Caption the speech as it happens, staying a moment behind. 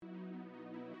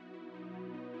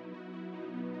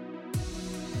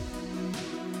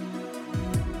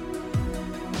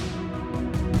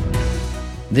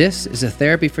This is a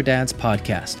Therapy for Dads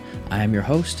podcast. I am your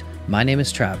host. My name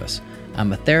is Travis.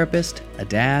 I'm a therapist, a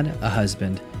dad, a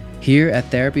husband. Here at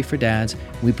Therapy for Dads,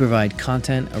 we provide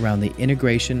content around the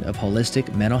integration of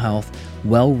holistic mental health,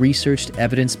 well-researched,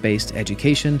 evidence-based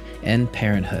education, and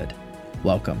parenthood.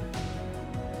 Welcome.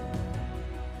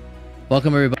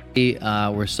 Welcome, everybody.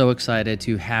 We're so excited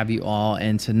to have you all.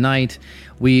 And tonight,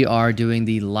 we are doing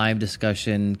the live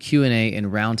discussion, Q&A, and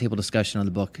roundtable discussion on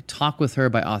the book Talk With Her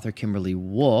by author Kimberly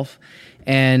Wolf.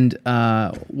 And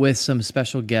with some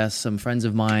special guests, some friends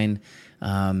of mine,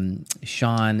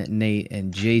 Sean, Nate,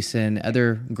 and Jason,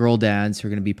 other girl dads who are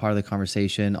going to be part of the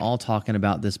conversation, all talking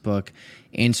about this book,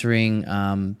 answering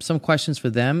some questions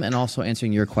for them and also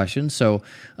answering your questions. So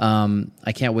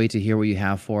I can't wait to hear what you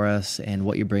have for us and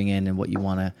what you bring in and what you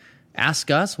want to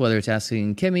ask us, whether it's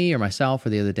asking Kimmy or myself or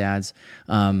the other dads.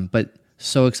 But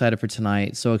so excited for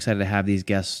tonight. So excited to have these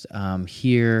guests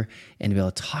here and to be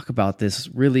able to talk about this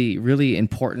really, really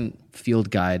important field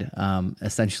guide,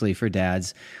 essentially for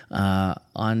dads,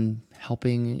 on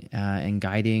helping and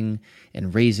guiding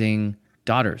and raising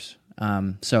daughters.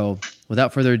 So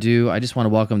without further ado, I just want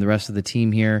to welcome the rest of the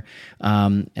team here.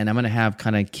 And I'm going to have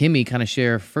Kimmy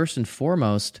share first and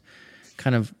foremost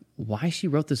why she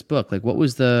wrote this book. Like, what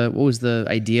was the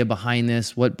idea behind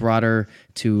this? What brought her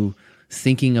to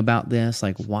thinking about this?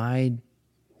 Like, why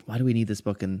do we need this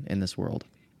book in this world?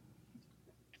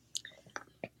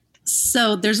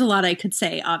 So there's a lot I could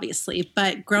say, obviously,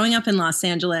 but growing up in Los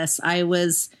Angeles, I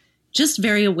was just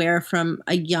very aware from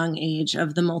a young age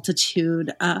of the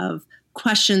multitude of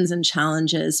questions and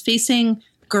challenges facing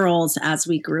girls as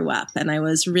we grew up. And I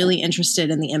was really interested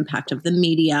in the impact of the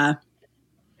media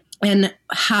and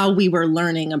how we were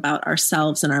learning about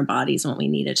ourselves and our bodies and what we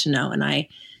needed to know. And I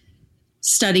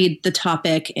studied the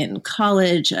topic in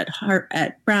college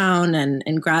at Brown and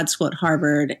in grad school at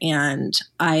Harvard. And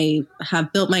I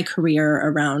have built my career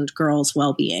around girls'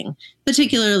 well-being,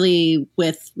 particularly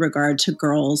with regard to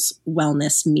girls'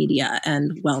 wellness media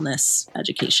and wellness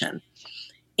education.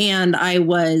 And I'm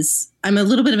a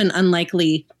little bit of an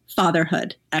unlikely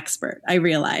fatherhood expert, I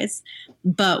realize.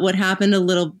 But what happened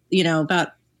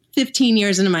about 15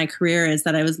 years into my career is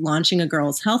that I was launching a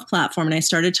girls' health platform, and I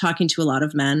started talking to a lot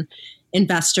of men,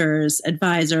 investors,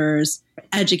 advisors,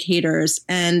 educators,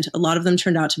 and a lot of them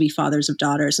turned out to be fathers of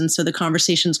daughters. And so the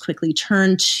conversations quickly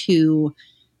turned to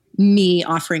me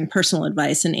offering personal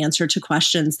advice in answer to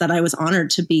questions that I was honored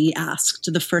to be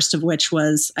asked. The first of which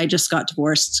was, I just got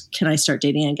divorced. Can I start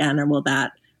dating again, or will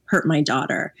that hurt my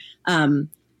daughter?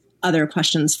 Other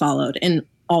questions followed in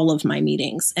all of my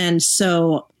meetings. And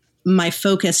so my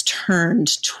focus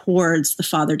turned towards the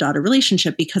father-daughter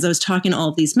relationship because I was talking to all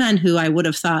of these men who I would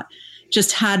have thought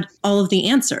just had all of the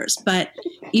answers. But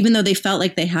even though they felt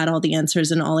like they had all the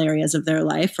answers in all areas of their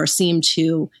life, or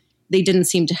they didn't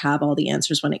seem to have all the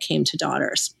answers when it came to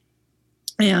daughters.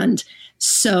 And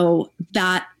so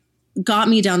that got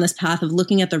me down this path of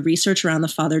looking at the research around the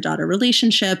father-daughter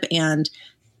relationship and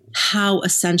how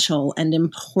essential and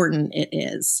important it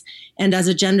is. And as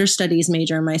a gender studies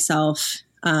major myself,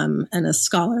 and a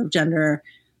scholar of gender,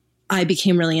 I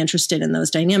became really interested in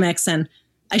those dynamics. And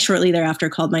I shortly thereafter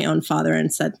called my own father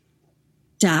and said,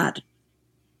 Dad,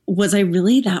 was I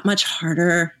really that much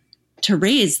harder to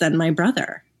raise than my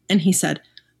brother? And he said,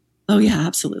 oh yeah,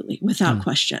 absolutely, without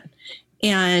question.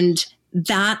 And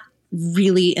that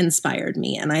really inspired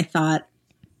me. And I thought,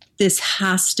 this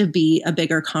has to be a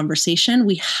bigger conversation.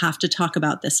 We have to talk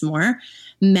about this more.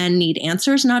 Men need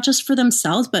answers, not just for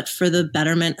themselves, but for the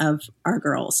betterment of our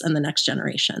girls and the next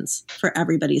generations, for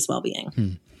everybody's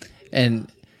well-being.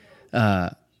 And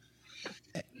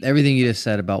everything you just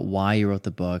said about why you wrote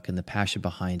the book and the passion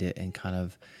behind it and kind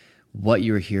of what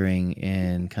you were hearing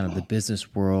in kind of the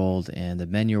business world and the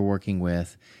men you're working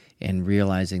with and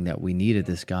realizing that we needed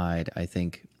this guide, I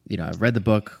think, I've read the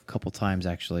book a couple times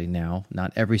actually now,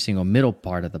 not every single middle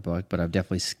part of the book, but I've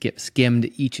definitely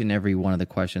skimmed each and every one of the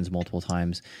questions multiple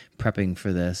times prepping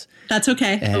for this. That's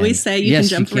okay. I always say you can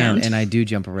jump around. And I do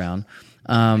jump around.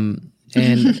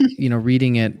 And,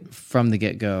 reading it from the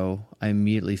get-go, I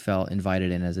immediately felt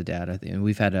invited in as a dad. I think, and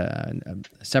we've had a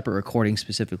separate recording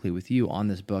specifically with you on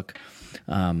this book,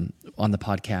 on the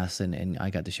podcast, and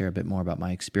I got to share a bit more about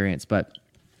my experience. But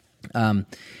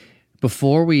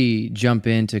before we jump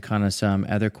into kind of some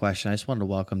other questions, I just wanted to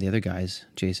welcome the other guys,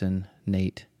 Jason,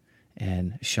 Nate,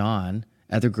 and Sean,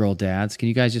 other girl dads. Can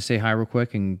you guys just say hi real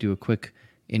quick and do a quick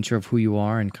intro of who you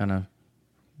are and kind of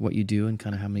what you do and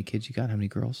kind of how many kids you got, how many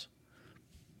girls?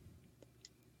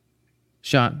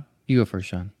 Sean, you go first,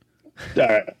 Sean. All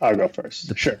right, I'll go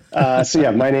first. Sure.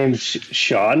 My name's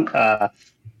Sean. I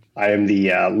am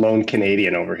the lone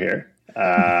Canadian over here.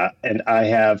 And I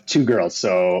have two girls.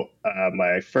 So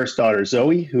my first daughter,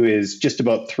 Zoe, who is just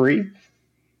about 3,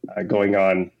 going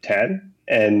on 10.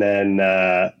 And then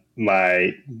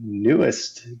my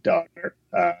newest daughter,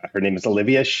 her name is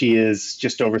Olivia. She is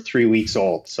just over 3 weeks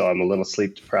old. So I'm a little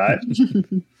sleep deprived.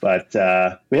 but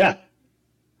yeah.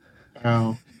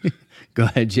 Wow. Go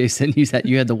ahead, Jason. You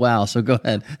had the wow, so go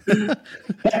ahead.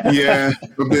 Yeah,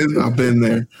 I've been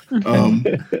there.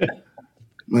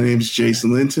 My name is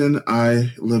Jason Linton.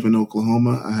 I live in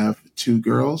Oklahoma. I have 2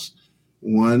 girls.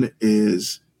 One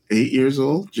is 8 years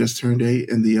old, just turned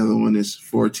 8, and the other one is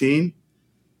 14.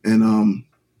 And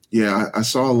I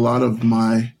saw a lot of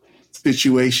my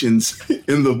situations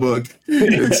in the book,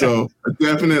 and so I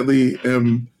definitely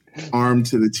am armed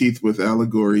to the teeth with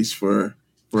allegories for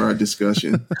our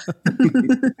discussion.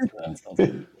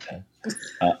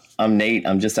 I'm Nate.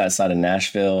 I'm just outside of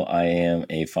Nashville. I am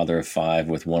a father of 5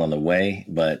 with 1 on the way,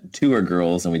 but 2 are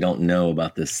girls, and we don't know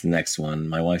about this next one.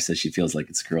 My wife says she feels like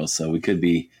it's girls, so we could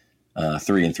be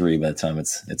 3 and 3 by the time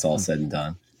it's all said and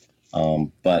done.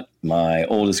 But my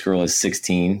oldest girl is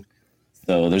 16.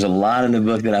 So there's a lot in the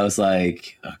book that I was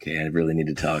like, okay, I really need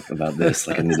to talk about this.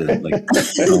 Like I need to like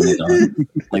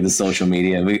the social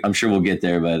media. I'm sure we'll get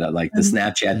there, but like the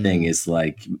Snapchat thing is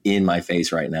like in my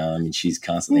face right now. I mean, she's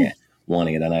constantly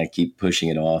wanting it, and I keep pushing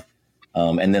it off.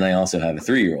 And then I also have a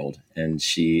 3-year-old, and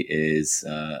she is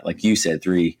like you said,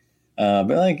 3, but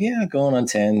like going on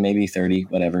 10, maybe 30,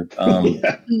 whatever.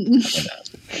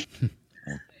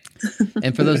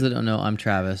 And for those that don't know, I'm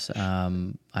Travis.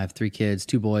 I have 3 kids,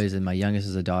 2 boys, and my youngest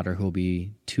is a daughter who will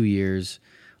be 2 years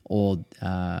old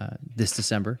this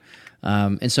December.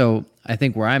 And so I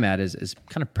think where I'm at is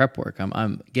kind of prep work.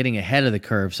 I'm getting ahead of the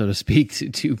curve, so to speak,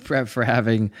 to prep for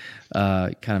having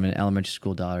kind of an elementary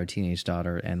school daughter, teenage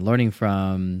daughter, and learning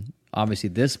from obviously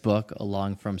this book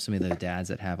along from some of the dads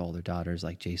that have older daughters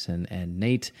like Jason and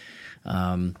Nate.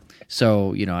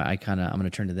 So, I'm going to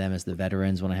turn to them as the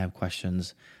veterans when I have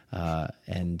questions.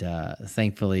 And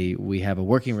thankfully we have a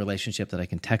working relationship that I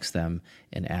can text them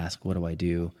and ask, what do I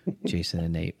do, Jason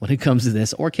and Nate, when it comes to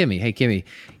this? Or Kimmy, hey, Kimmy,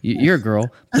 you're a girl.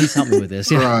 Please help me with this.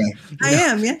 Yeah. Right. I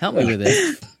am. Yeah. Help me with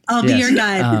this. I'll be your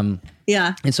guide.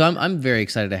 Yeah. And so I'm very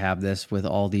excited to have this with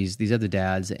all these other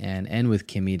dads and with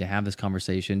Kimmy to have this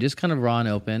conversation, just kind of raw and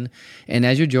open. And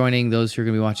as you're joining, those who are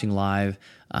going to be watching live,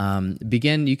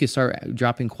 you can start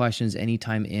dropping questions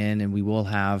anytime in, and we will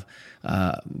have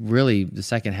really the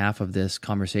second half of this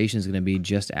conversation is going to be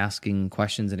just asking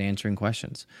questions and answering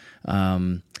questions.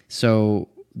 So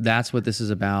that's what this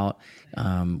is about.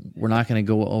 We're not going to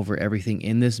go over everything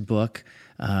in this book.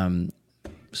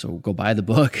 So go buy the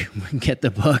book, get the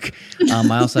book.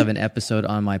 I also have an episode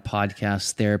on my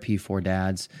podcast, Therapy for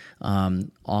Dads,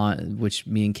 on which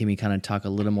me and Kimmy kind of talk a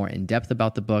little more in depth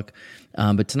about the book.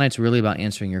 But tonight's really about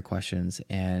answering your questions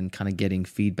and kind of getting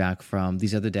feedback from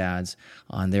these other dads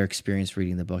on their experience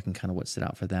reading the book and kind of what stood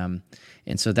out for them.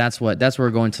 And so that's where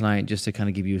we're going tonight, just to kind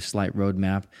of give you a slight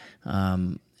roadmap.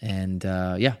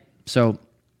 So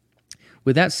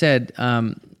with that said,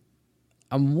 I'm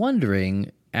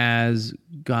wondering, as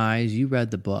guys, you read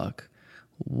the book,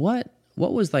 what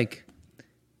was like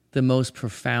the most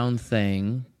profound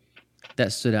thing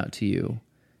that stood out to you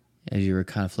as you were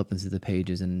kind of flipping through the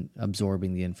pages and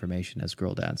absorbing the information as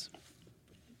girl dads?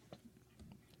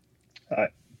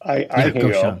 I can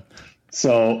go. Sean.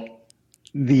 So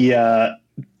the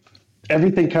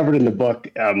everything covered in the book,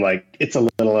 like it's a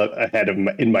little ahead of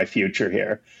in my future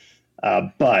here,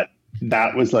 but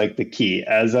that was like the key.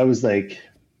 As I was like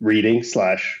reading /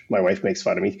 my wife makes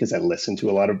fun of me because I listen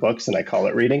to a lot of books and I call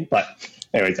it reading. But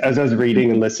anyways, as I was reading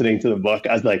and listening to the book,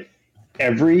 I was like,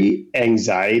 every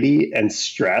anxiety and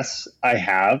stress I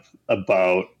have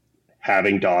about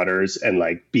having daughters and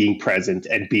like being present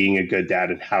and being a good dad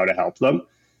and how to help them,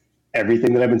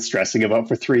 everything that I've been stressing about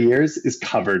for 3 years is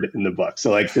covered in the book.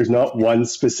 So like, there's not one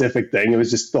specific thing. It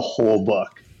was just the whole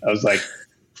book. I was like,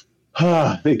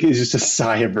 it was just a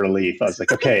sigh of relief. I was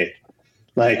like, okay,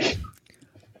 like,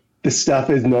 this stuff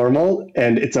is normal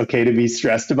and it's okay to be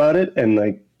stressed about it. And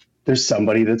like, there's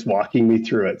somebody that's walking me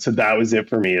through it. So that was it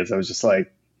for me. As I was just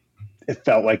like, it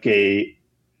felt like a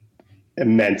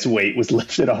immense weight was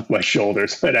lifted off my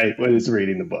shoulders when I was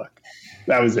reading the book.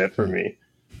 That was it for me.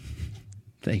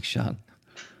 Thanks, Sean.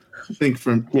 I think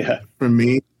for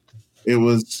me, it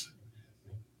was,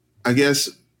 I guess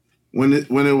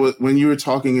when you were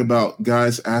talking about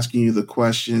guys asking you the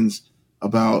questions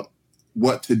about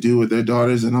what to do with their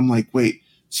daughters, and I'm like, wait,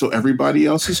 so everybody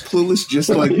else is clueless just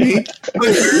like me?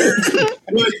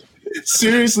 like,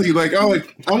 seriously, like I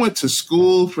went to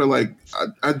school for like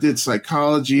I did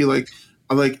psychology, like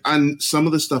some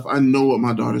of the stuff, I know what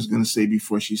my daughter's going to say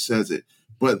before she says it,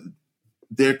 but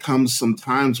there comes some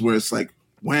times where it's like,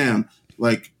 wham,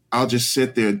 like I'll just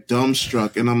sit there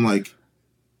dumbstruck, and I'm like,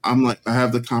 I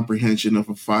have the comprehension of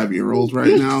a 5-year-old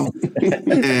right now,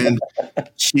 and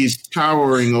she's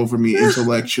towering over me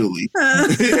intellectually.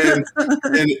 and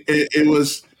it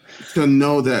was to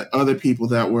know that other people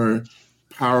that were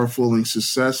powerful and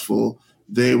successful,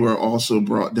 they were also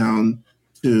brought down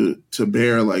to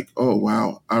bear, like, oh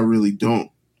wow, I really don't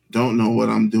know what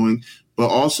I'm doing. But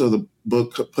also the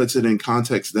book puts it in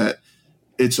context that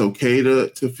it's okay to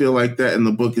feel like that, and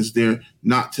the book is there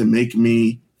not to make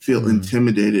me feel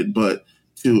intimidated, but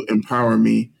to empower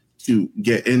me to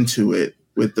get into it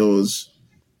with those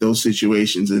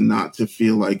situations, and not to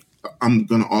feel like I'm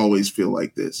going to always feel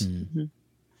like this. Mm-hmm.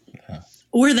 Yeah.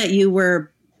 Or that you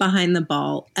were behind the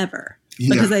ball ever.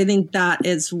 Yeah. Because I think that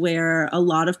is where a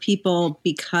lot of people,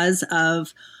 because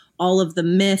of all of the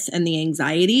myth and the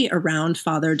anxiety around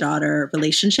father-daughter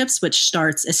relationships, which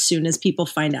starts as soon as people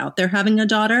find out they're having a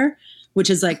daughter,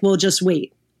 which is like, well, just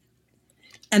wait.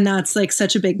 And that's like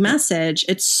such a big message.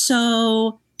 It's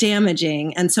so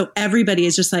damaging. And so everybody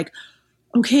is just like,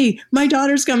 okay, my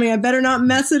daughter's coming. I better not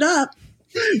mess it up.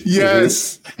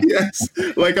 Yes. Yes.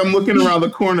 Like I'm looking around the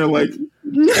corner like,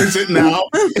 is it now?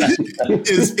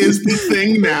 is the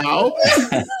thing now?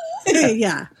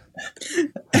 Yeah.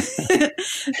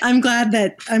 I'm glad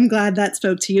that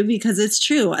spoke to you, because it's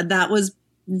true. That was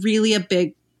really a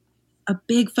big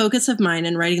focus of mine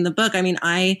in writing the book. I mean,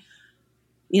 I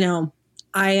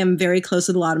am very close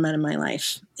with a lot of men in my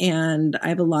life, and I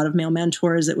have a lot of male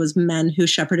mentors. It was men who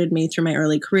shepherded me through my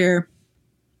early career.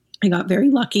 I got very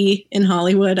lucky in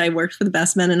Hollywood. I worked for the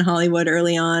best men in Hollywood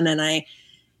early on. And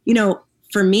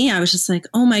for me, I was just like,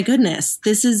 oh my goodness,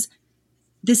 this is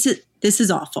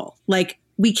awful. Like,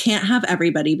 we can't have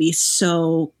everybody be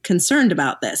so concerned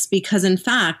about this, because in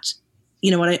fact,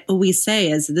 what I always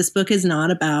say is this book is not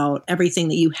about everything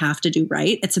that you have to do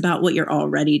right. It's about what you're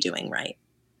already doing right.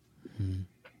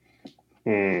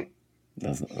 I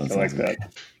like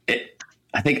that.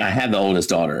 I think I have the oldest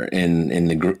daughter in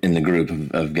the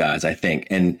group of guys, I think.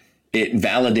 And it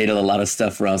validated a lot of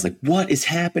stuff where I was like, what is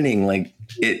happening? Like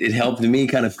it helped me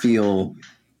kind of feel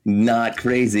not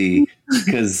crazy,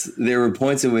 because there were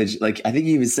points in which, like, I think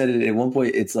you even said it at one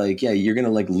point. It's like, yeah, you're going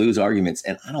to like lose arguments.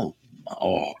 And I don't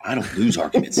lose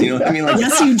arguments. You know what I mean? Like,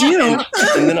 yes, you do.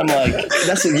 And then I'm like,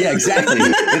 yeah, exactly.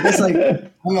 That's like,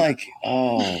 I'm like,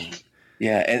 oh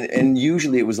yeah. And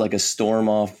usually it was like a storm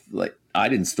off. Like I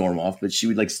didn't storm off, but she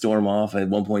would like storm off. At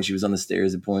one point she was on the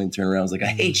stairs at point, turned around, I was like, I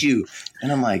hate you.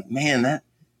 And I'm like, man, that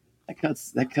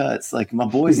cuts. Like, my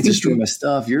boys destroy my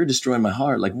stuff. You're destroying my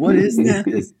heart. Like, what is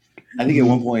this? I think at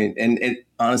one point, and it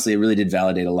honestly, it really did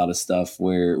validate a lot of stuff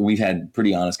where we've had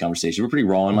pretty honest conversations. We're pretty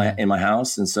raw in my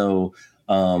house. And so,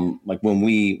 like when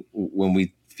we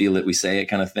feel it, we say it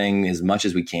kind of thing as much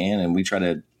as we can. And we try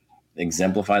to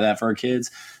exemplify that for our kids.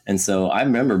 And so I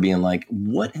remember being like,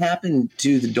 what happened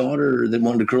to the daughter that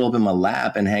wanted to curl up in my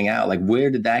lap and hang out? Like, where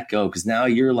did that go? Because now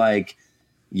you're like,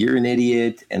 you're an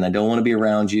idiot and I don't want to be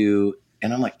around you.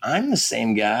 And I'm like, I'm the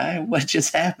same guy. What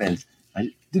just happened?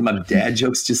 Did my dad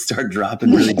jokes just start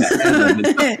dropping really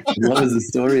bad? What was the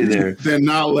story there? They're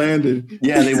not landing.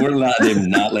 Yeah, they're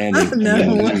not landing.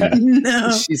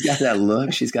 No. She's got that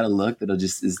look. She's got a look that'll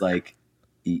just is like,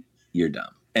 you're dumb.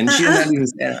 And she I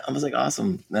was like,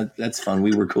 awesome. That's fun.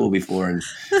 We were cool before, and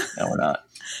now we're not.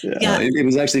 Yeah. It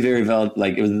was actually very valid.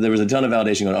 Like there was a ton of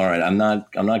validation going, all right, I'm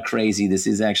not crazy. This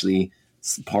is actually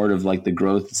part of like the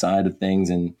growth side of things.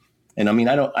 And I mean,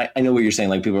 I know what you're saying.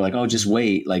 Like people are like, oh, just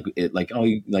wait. Like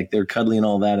they're cuddly and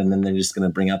all that. And then they're just going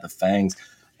to bring out the fangs.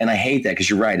 And I hate that, because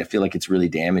you're right. I feel like it's really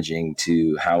damaging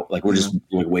to how, like, we're just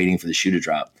like waiting for the shoe to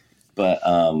drop. But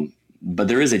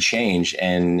there is a change.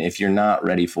 And if you're not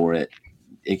ready for it,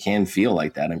 it can feel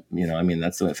like that. I mean,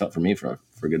 that's the way it felt for me for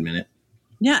a good minute.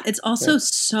 Yeah. It's also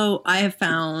so I have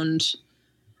found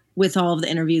with all of the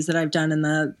interviews that I've done and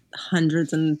the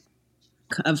hundreds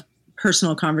of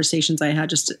personal conversations I had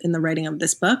just in the writing of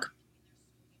this book.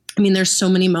 I mean, there's so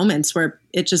many moments where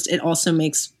it also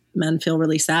makes men feel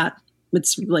really sad.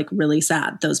 It's like really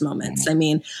sad, those moments. I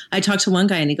mean, I talked to one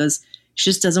guy and he goes,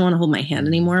 she just doesn't want to hold my hand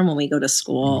anymore when we go to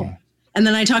school. And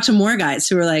then I talked to more guys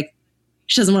who are like,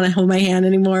 she doesn't want to hold my hand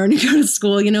anymore when you go to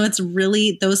school. It's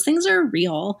really, those things are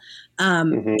real.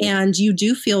 And you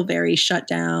do feel very shut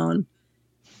down.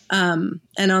 And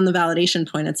on the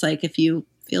validation point, it's like, if you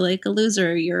feel like a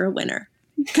loser, you're a winner.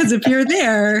 Because if you're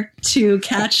there to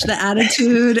catch the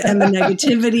attitude and the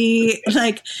negativity,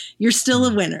 like, you're still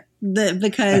a winner.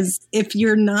 Because if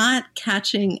you're not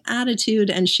catching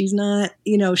attitude and she's not,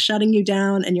 shutting you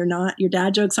down, and your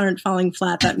dad jokes aren't falling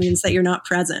flat, that means that you're not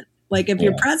present. Like, if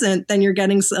you're present, then you're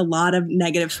getting a lot of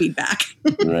negative feedback.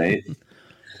 Right.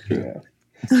 Yeah.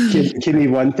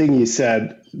 Kimmy, one thing you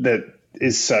said that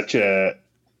is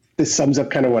this sums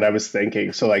up kind of what I was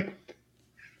thinking. So, like,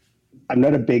 I'm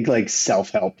not a big, like,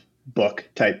 self-help book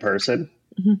type person.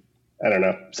 Mm-hmm. I don't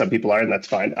know. Some people are, and that's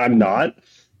fine. I'm not.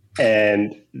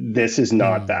 And this is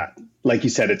not that. Like you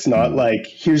said, it's not like,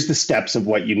 here's the steps of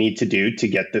what you need to do to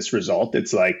get this result.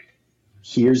 It's like,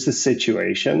 here's the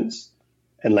situations,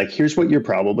 and, like, here's what you're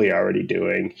probably already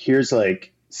doing. Here's,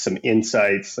 like, some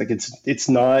insights. Like, it's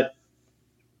not,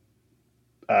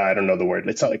 I don't know the word.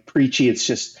 It's not, like, preachy. It's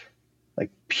just,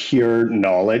 like, pure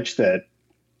knowledge that,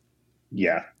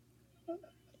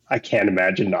 I can't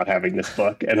imagine not having this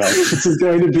book. And, like, this is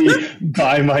going to be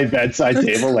by my bedside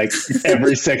table, like,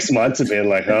 every 6 months, and being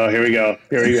like, oh, here we go.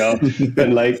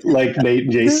 And like Nate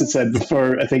and Jason said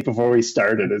before we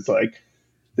started, it's like,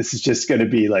 this is just going to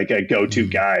be like a go-to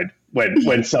guide.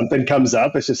 When something comes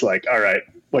up, it's just like, all right,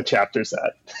 what chapter is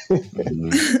that?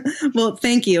 Well,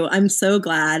 thank you. I'm so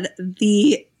glad.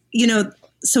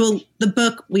 So the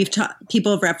book,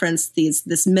 people have referenced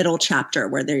this middle chapter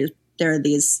where there are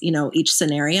these, each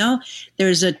scenario.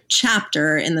 There's a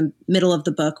chapter in the middle of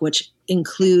the book which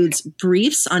includes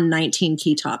briefs on 19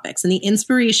 key topics. And the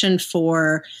inspiration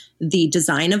for the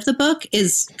design of the book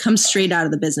comes straight out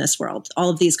of the business world. All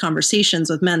of these conversations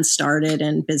with men started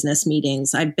in business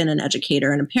meetings. I've been an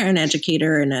educator and a parent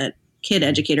educator and a kid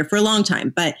educator for a long time,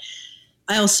 but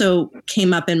I also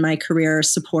came up in my career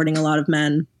supporting a lot of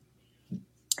men.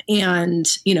 And,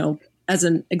 as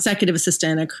an executive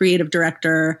assistant, a creative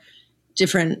director,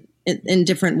 in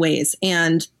different ways.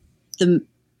 And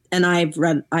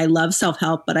I love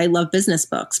self-help, but I love business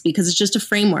books because it's just a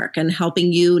framework and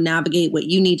helping you navigate what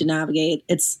you need to navigate.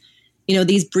 It's,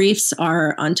 these briefs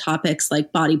are on topics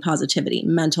like body positivity,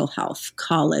 mental health,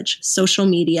 college, social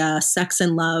media, sex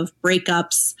and love,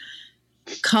 breakups,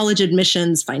 college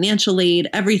admissions, financial aid,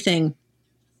 everything.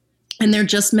 And they're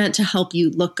just meant to help you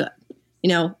look good.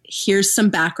 Here's some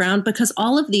background, because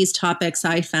all of these topics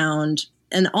I found,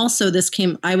 and also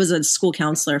I was a school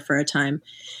counselor for a time.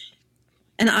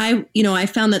 And I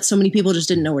found that so many people just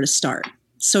didn't know where to start.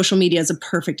 Social media is a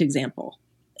perfect example.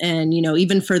 And,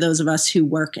 even for those of us who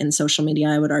work in social media,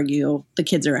 I would argue the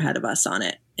kids are ahead of us on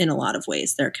it in a lot of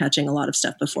ways. They're catching a lot of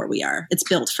stuff before we are. It's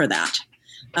built for that.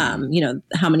 How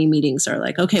many meetings are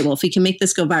like, okay, well, if we can make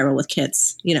this go viral with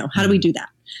kids, how do we do that?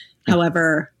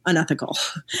 However unethical.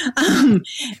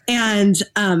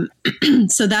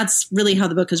 So that's really how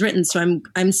the book is written. So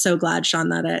I'm so glad, Sean,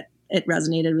 that it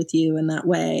resonated with you in that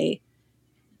way,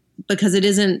 because it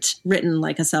isn't written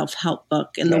like a self-help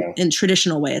book in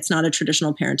traditional way. It's not a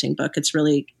traditional parenting book. It's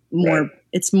really more,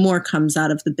 it's more comes out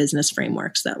of the business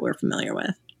frameworks that we're familiar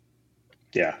with.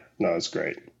 Yeah, no, it's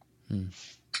great.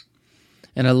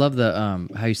 And I love the,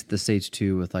 how you set the stage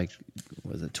too with, like,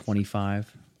 was it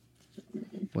 25?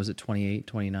 Was it 28,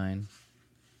 29,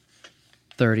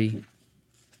 30?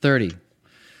 30.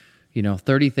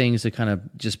 30 things to kind of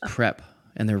just prep,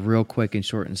 and they're real quick and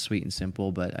short and sweet and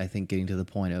simple, but I think getting to the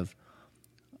point of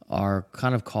our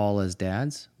kind of call as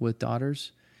dads with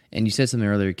daughters. And you said something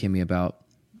earlier, Kimmy, about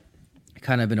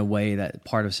kind of in a way that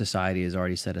part of society has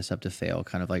already set us up to fail,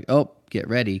 kind of like, oh, get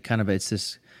ready. Kind of it's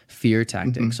this fear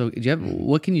tactic. Mm-hmm. So do you have,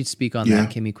 what can you speak on that,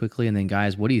 Kimmy, quickly? And then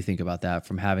guys, what do you think about that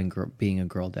from being a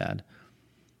girl dad?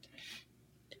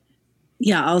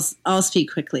 Yeah, I'll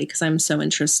speak quickly because I'm so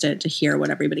interested to hear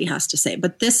what everybody has to say.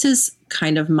 But this is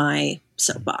kind of my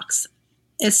soapbox,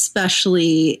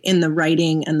 especially in the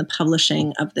writing and the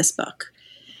publishing of this book.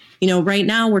 Right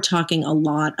now we're talking a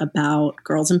lot about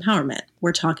girls' empowerment.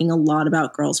 We're talking a lot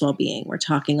about girls' well-being. We're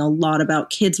talking a lot about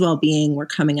kids' well-being. We're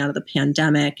coming out of the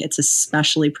pandemic. It's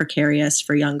especially precarious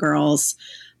for young girls.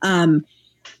 And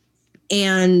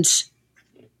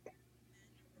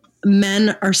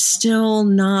men are still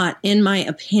not, in my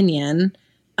opinion,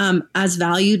 as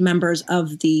valued members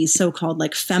of the so-called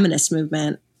like feminist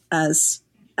movement as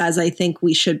I think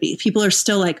we should be. People are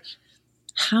still like,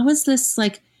 how is this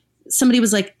like, somebody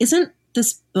was like, isn't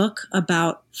this book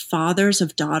about fathers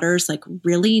of daughters like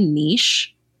really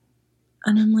niche?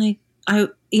 And I'm like,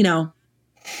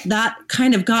 that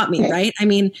kind of got me, right? I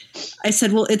mean, I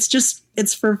said, well,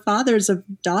 it's for fathers of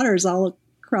daughters all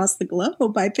across the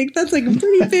globe. I think that's like a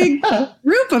pretty big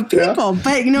group of people,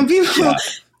 but people.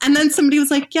 And then somebody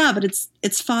was like, yeah, but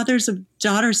it's fathers of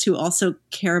daughters who also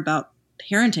care about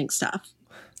parenting stuff.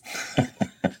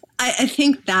 I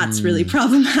think that's really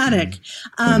problematic.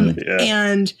 Yeah.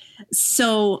 And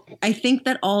so I think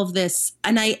that all of this,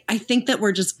 and I think that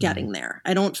we're just getting there.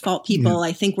 I don't fault people.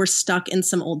 I think we're stuck in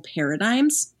some old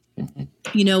paradigms,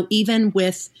 you know, even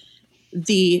with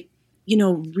the, you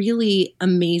know, really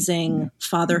amazing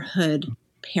fatherhood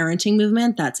parenting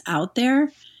movement that's out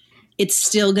there. It's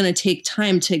still going to take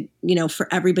time to, you know, for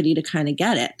everybody to kind of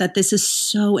get it, that this is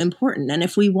so important. And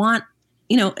if we want,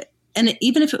 you know, and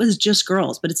even if it was just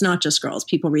girls, but it's not just girls,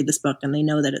 people read this book and they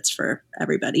know that it's for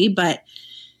everybody. But,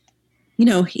 you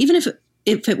know, even if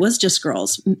it was just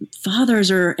girls,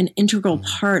 fathers are an integral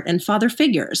part, and father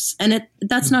figures. And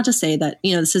that's not to say that,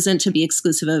 you know, this isn't to be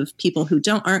exclusive of people who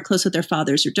aren't close with their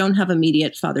fathers or don't have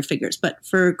immediate father figures. But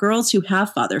for girls who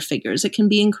have father figures, it can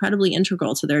be incredibly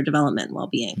integral to their development and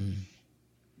well-being.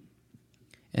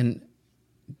 And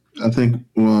I think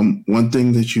one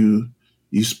thing that you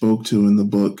spoke to in the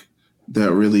book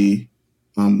that really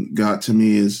got to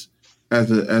me is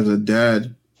as a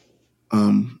dad,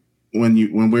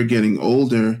 when we're getting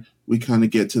older, we kind of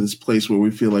get to this place where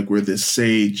we feel like we're this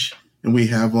sage and we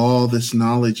have all this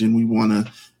knowledge and we want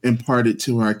to impart it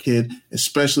to our kid,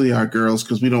 especially our girls,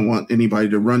 because we don't want anybody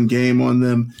to run game on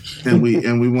them, and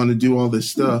we want to do all this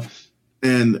stuff,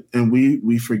 and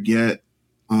we forget.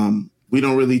 We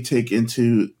don't really take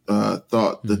into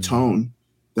thought the tone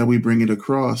that we bring it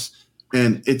across.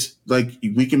 And it's like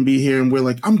we can be here and we're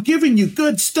like, I'm giving you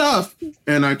good stuff.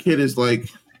 And our kid is like,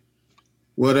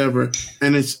 whatever.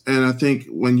 And I think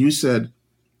when you said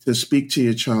to speak to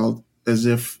your child as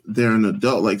if they're an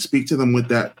adult, like speak to them with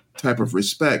that type of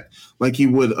respect, like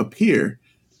you would a peer.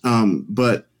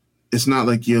 But it's not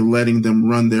like you're letting them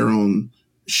run their own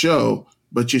show,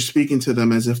 but you're speaking to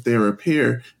them as if they're a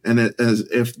peer and as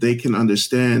if they can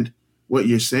understand what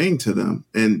you're saying to them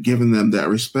and giving them that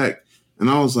respect. And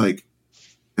I was like,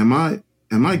 am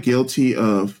I guilty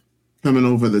of coming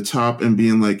over the top and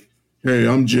being like, hey,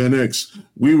 I'm Gen X.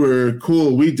 We were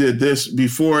cool. We did this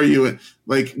before you.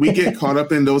 Like we get caught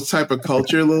up in those type of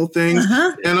culture little things.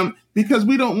 And because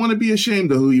we don't want to be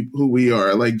ashamed of who we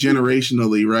are, like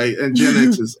generationally, right? And Gen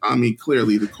X is, I mean,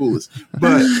 clearly the coolest.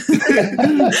 But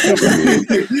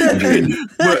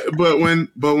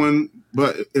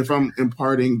but if I'm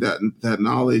imparting that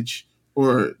knowledge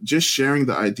or just sharing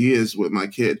the ideas with my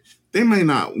kid, they may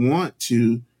not want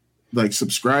to like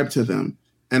subscribe to them.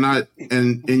 And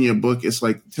in your book, it's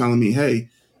like telling me, hey,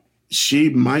 she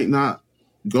might not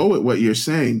go with what you're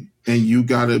saying, and you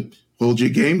got to hold your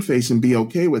game face and be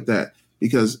okay with that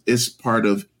because it's part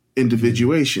of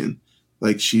individuation.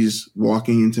 Like she's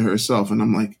walking into herself, and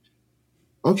I'm like,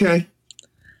 okay,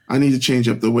 I need to change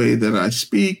up the way that I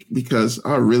speak because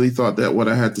I really thought that what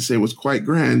I had to say was quite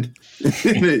grand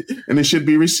and it should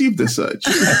be received as such.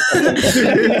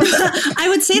 I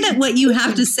would say that what you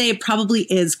have to say probably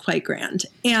is quite grand.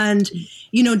 And,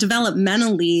 you know,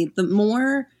 developmentally, the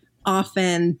more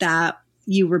often that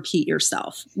you repeat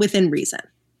yourself within reason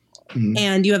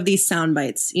and you have these sound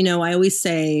bites, you know, I always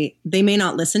say they may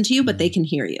not listen to you, but they can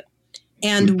hear you.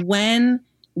 And when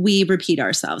we repeat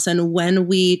ourselves and when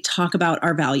we talk about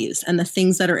our values and the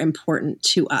things that are important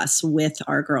to us with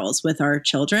our girls, with our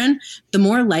children, the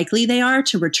more likely they are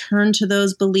to return to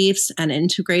those beliefs and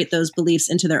integrate those beliefs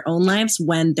into their own lives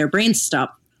when their brains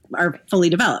are fully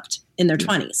developed in their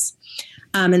 20s.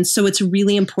 And so it's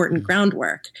really important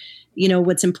groundwork. You know,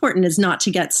 what's important is not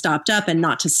to get stopped up and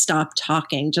not to stop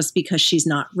talking just because she's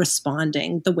not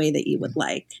responding the way that you would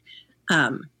like.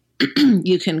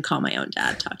 You can call my own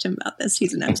dad, talk to him about this.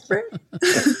 He's an expert.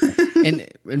 and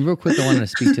real quick, I wanted to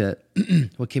speak to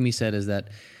what Kimmy said is that,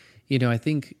 you know, I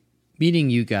think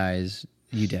meeting you guys,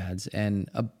 you dads,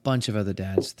 and a bunch of other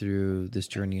dads through this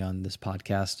journey on this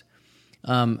podcast.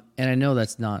 And I know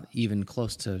that's not even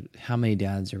close to how many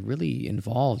dads are really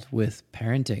involved with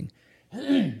parenting.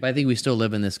 But I think we still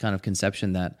live in this kind of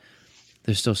conception that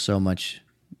there's still so much,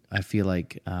 I feel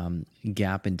like,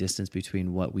 gap and distance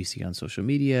between what we see on social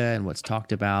media and what's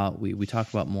talked about. We talk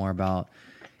about more about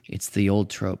it's the old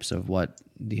tropes of what,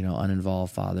 you know,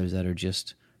 uninvolved fathers that are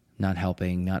just not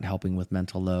helping with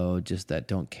mental load, just that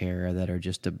don't care,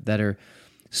 that are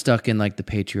stuck in like the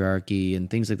patriarchy and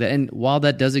things like that. And while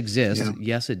that does exist,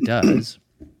 yes, it does.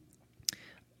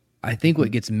 I think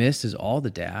what gets missed is all the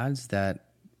dads that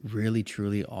really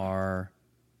truly are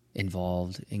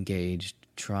involved, engaged,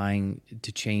 trying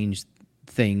to change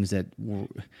things that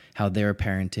how they're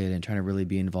parented and trying to really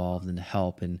be involved and to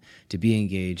help and to be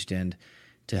engaged and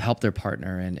to help their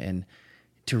partner and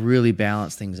to really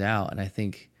balance things out. And I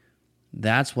think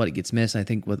that's what gets missed. I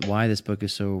think why this book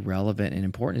is so relevant and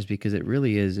important is because it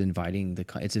really is inviting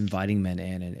men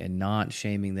in and not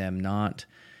shaming them, not,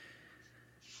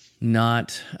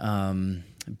 not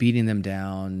beating them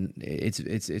down.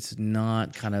 It's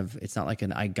not kind of, it's not like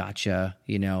an I gotcha,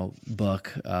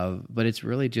 book but it's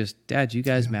really just, Dad, you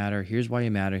guys matter. Here's why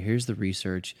you matter. Here's the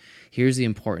research. Here's the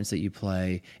importance that you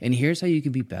play. And here's how you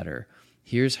can be better.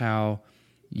 Here's how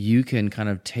you can kind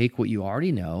of take what you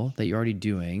already know that you're already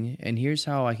doing. And here's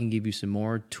how I can give you some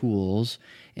more tools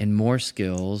and more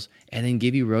skills and then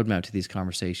give you roadmap to these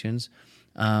conversations.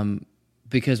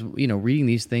 Because, reading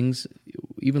these things,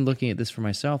 even looking at this for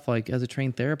myself, like as a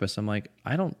trained therapist, I'm like,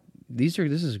 this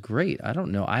is great. I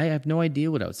don't know. I have no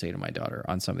idea what I would say to my daughter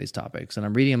on some of these topics. And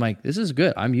I'm reading, I'm like, this is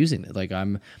good. I'm using it. Like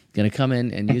I'm going to come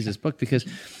in and use this book because,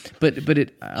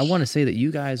 I want to say that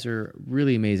you guys are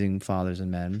really amazing fathers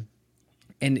and men.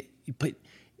 But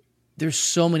there's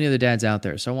so many other dads out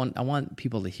there. So I want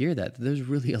people to hear that. There's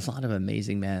really a lot of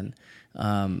amazing men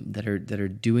that are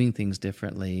doing things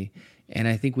differently. And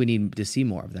I think we need to see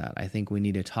more of that. I think we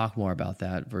need to talk more about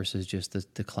that versus just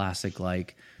the classic,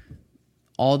 like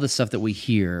all the stuff that we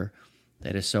hear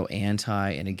that is so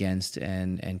anti and against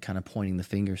and kind of pointing the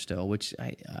finger still, which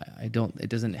I don't, it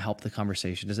doesn't help the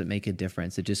conversation. It doesn't make a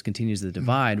difference. It just continues the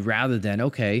divide rather than,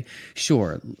 okay,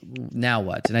 sure, now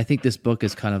what? And I think this book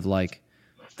is kind of like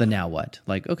the now what,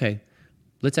 like, okay,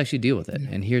 let's actually deal with it.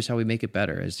 And here's how we make it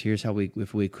better. Here's how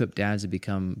if we equip dads to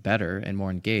become better and more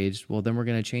engaged, well, then we're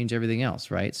going to change everything else.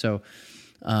 Right. So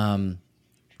I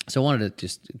wanted to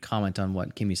just comment on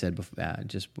what Kimmy said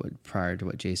before, prior to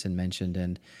what Jason mentioned.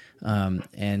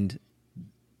 And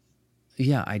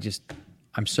yeah,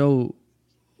 I'm so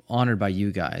honored by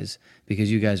you guys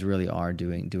because you guys really are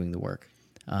doing the work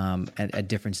at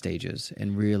different stages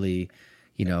and really,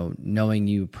 knowing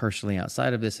you personally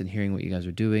outside of this and hearing what you guys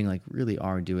are doing, like really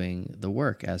are doing the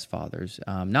work as fathers,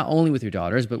 not only with your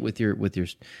daughters, but with your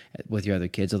other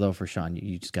kids. Although for Sean,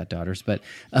 you just got daughters, but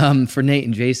for Nate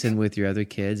and Jason, with your other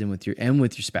kids and with your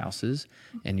spouses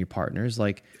and your partners,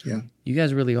 like you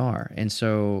guys really are. And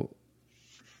so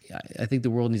I think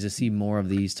the world needs to see more of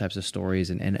these types of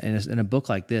stories and a book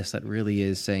like this that really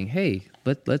is saying, hey,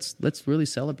 let's really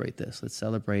celebrate this. Let's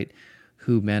celebrate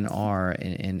who men are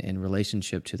in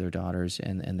relationship to their daughters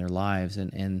and their lives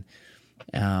and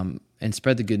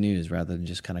spread the good news rather than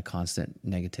just kind of constant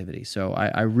negativity. So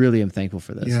I really am thankful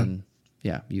for this. Yeah. And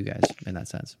you guys in that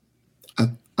sense.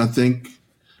 I think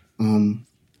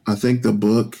the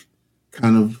book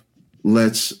kind of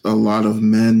lets a lot of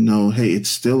men know, hey, it's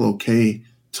still okay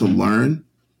to learn,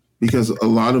 because a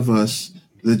lot of us,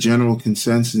 the general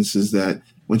consensus is that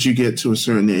once you get to a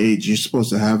certain age, you're supposed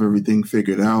to have everything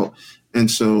figured out. And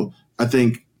so I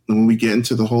think when we get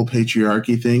into the whole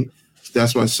patriarchy thing,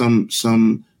 that's why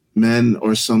some men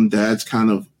or some dads kind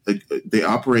of they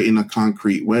operate in a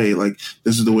concrete way. Like,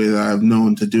 this is the way that I've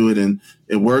known to do it, and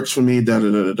it works for me, da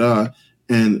da da da da.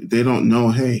 And they don't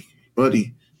know, hey,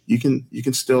 buddy, you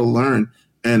can still learn.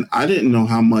 And I didn't know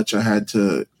how much I had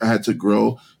to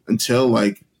grow until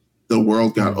like the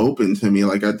world got open to me.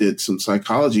 Like I did some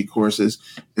psychology courses,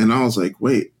 and I was like,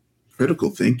 wait, critical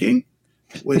thinking?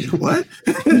 Wait, what?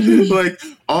 Like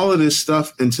all of this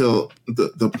stuff until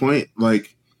the point,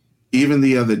 like even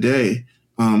the other day,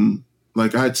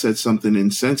 like I had said something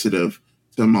insensitive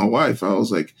to my wife. I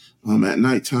was like, at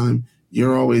nighttime,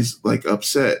 you're always like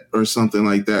upset or something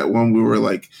like that. When we were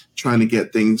like trying to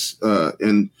get things,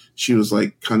 and she was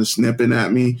like kind of snipping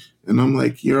at me, and I'm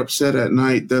like, you're upset at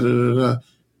night, da da da da,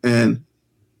 and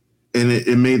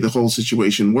it made the whole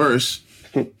situation worse.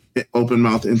 Open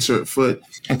mouth, insert foot.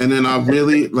 And then I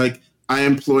really I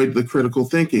employed the critical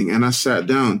thinking, and I sat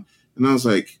down and I was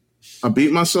like, I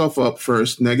beat myself up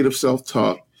first, negative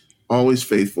self-talk, always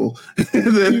faithful.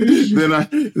 then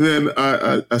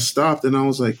I stopped and I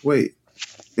was like, wait,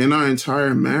 in our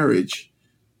entire marriage,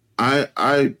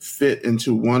 I fit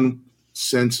into one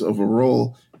sense of a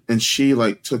role, and she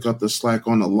like took up the slack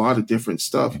on a lot of different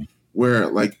stuff where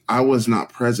like I was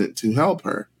not present to help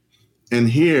her.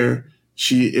 And here,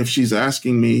 if she's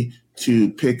asking me to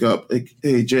pick up, like,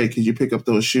 hey, Jay, could you pick up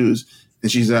those shoes?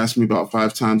 And she's asked me about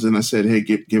 5 times, and I said, hey,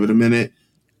 give it a minute.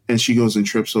 And she goes and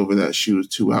trips over that shoe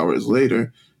 2 hours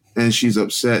later, and she's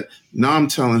upset. Now I'm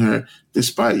telling her,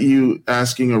 despite you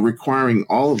asking or requiring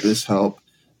all of this help,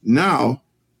 now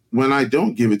when I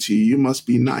don't give it to you, you must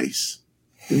be nice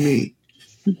to me.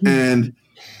 And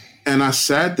I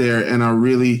sat there and I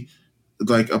really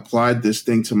like applied this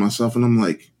thing to myself, and I'm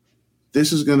like,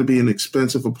 this is going to be an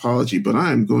expensive apology, but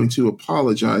I am going to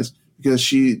apologize because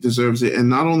she deserves it. And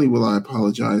not only will I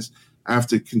apologize, I have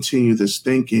to continue this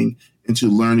thinking into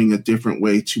learning a different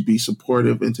way to be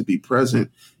supportive and to be present.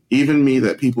 Even me,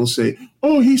 that people say,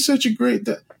 oh, he's such a great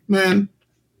dad. Man,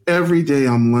 every day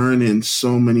I'm learning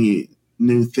so many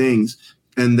new things.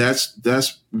 And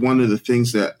that's one of the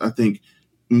things that I think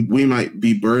we might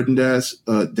be burdened as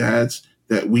dads,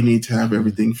 that we need to have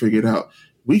everything figured out.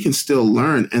 We can still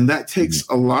learn. And that takes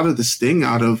a lot of the sting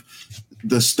out of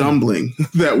the stumbling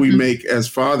that we make as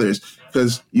fathers,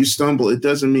 because you stumble. It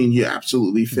doesn't mean you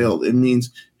absolutely failed. It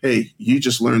means, hey, you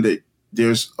just learned that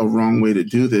there's a wrong way to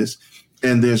do this.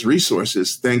 And there's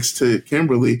resources, thanks to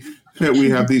Kimberly, that we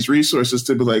have these resources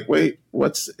to be like, wait,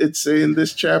 what's it say in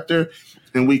this chapter?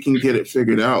 And we can get it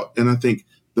figured out. And I think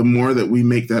the more that we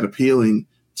make that appealing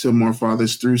to more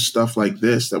fathers through stuff like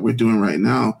this that we're doing right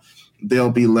now,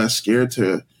 they'll be less scared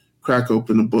to crack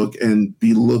open a book and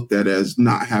be looked at as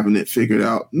not having it figured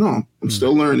out. No, I'm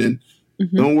still learning.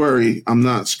 Don't worry, I'm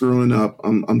not screwing up.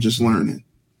 I'm just learning.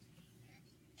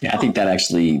 Yeah, I think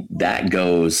that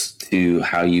goes to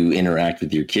how you interact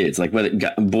with your kids, like whether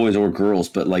boys or girls,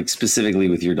 but like specifically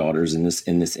with your daughters in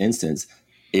this instance,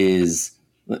 is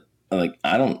like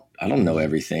I don't know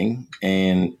everything,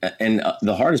 and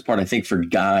the hardest part I think for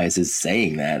guys is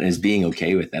saying that and is being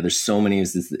okay with that. There's so many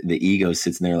of this, the ego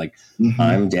sits in there like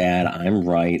I'm dad, I'm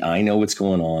right, I know what's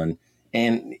going on.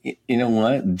 And you know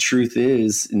what? The truth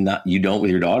is, you don't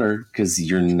with your daughter because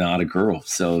you're not a girl.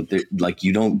 So like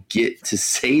you don't get to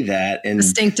say that. And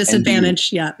distinct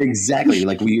disadvantage. Yeah, exactly.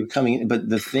 Like when you're coming in. But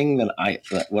the thing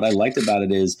what I liked about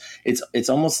it is it's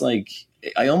almost like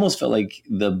I almost felt like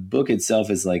the book itself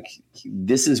is like,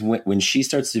 this is when she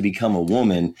starts to become a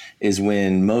woman is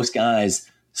when most guys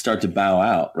start to bow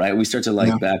out, right? We start to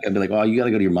back and be like, oh, you got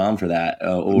to go to your mom for that.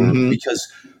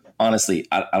 Because honestly,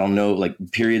 I don't know, like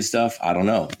period stuff. I don't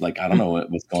know. Like, I don't know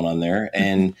what's going on there.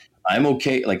 And I'm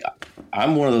okay. Like,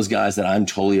 I'm one of those guys that I'm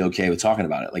totally okay with talking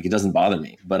about it. Like, it doesn't bother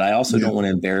me, but I also don't want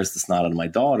to embarrass the snot out of my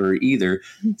daughter either.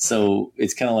 So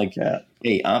it's kind of like,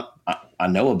 hey, I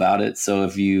know about it. So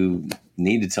if you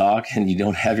need to talk and you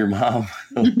don't have your mom,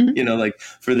 you know, like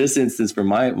for this instance, for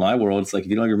my world, it's like, if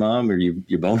you don't have your mom or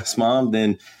your bonus mom,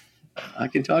 then I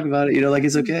can talk about it, you know, like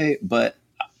it's okay. But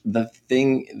the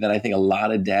thing that I think a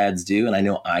lot of dads do, and I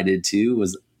know I did too,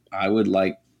 was I would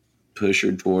like push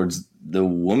her towards the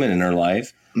woman in her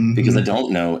life because I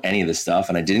don't know any of this stuff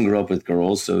and I didn't grow up with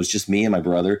girls. So it's just me and my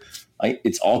brother.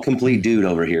 It's all complete dude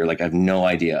over here. Like I have no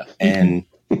idea. And,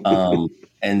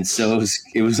 and so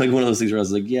it was like one of those things where I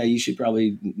was like, yeah, you should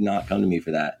probably not come to me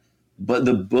for that. But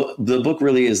the book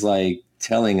really is like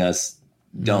telling us,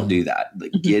 don't do that.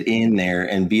 Like, get in there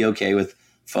and be okay with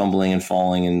fumbling and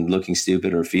falling and looking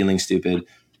stupid or feeling stupid.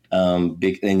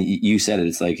 And you said it.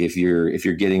 It's like if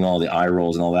you're getting all the eye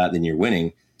rolls and all that, then you're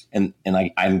winning. And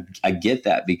I get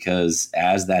that because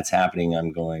as that's happening,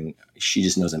 I'm going, she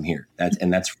just knows I'm here. That's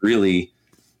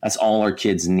all our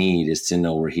kids need is to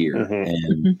know we're here.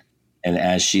 And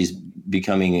as she's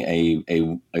becoming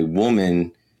a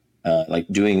woman, like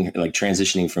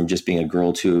transitioning from just being a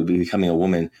girl to becoming a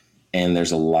woman, and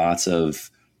there's a lots of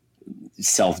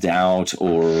self-doubt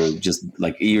or just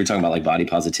like you were talking about, like body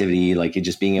positivity, like it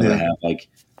just being able to have like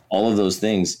all of those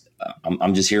things.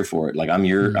 I'm just here for it. Like I'm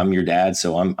your dad.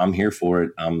 So I'm here for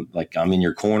it. I'm in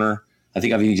your corner. I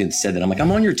think I've even said that. I'm like,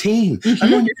 I'm on your team.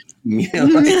 I'm on your team. You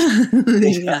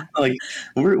know, like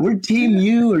we're team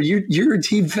you, or you're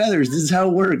team Feathers. This is how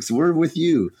it works. We're with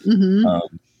you.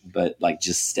 But like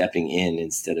just stepping in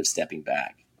instead of stepping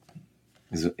back.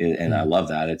 And I love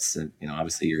that. It's, you know,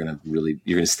 obviously you're going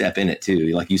to step in it too.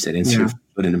 Like you said, insert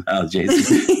foot in the mouth,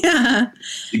 Jason.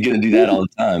 You're going to do that all the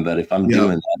time. But if I'm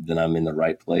doing that, then I'm in the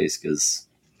right place because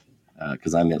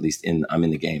I'm at least I'm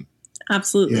in the game.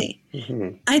 Absolutely.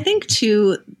 I think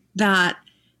too that,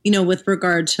 you know, with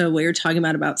regard to what you're talking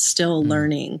about still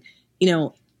learning, you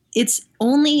know, it's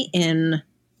only in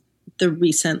the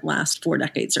recent last 4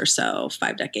 decades or so,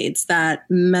 5 decades, that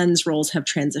men's roles have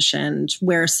transitioned,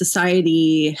 where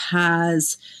society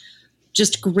has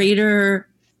just greater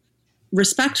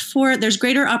respect for it. There's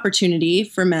greater opportunity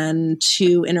for men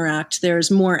to interact.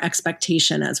 There's more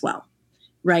expectation as well,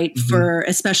 right? For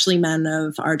especially men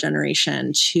of our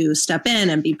generation to step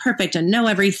in and be perfect and know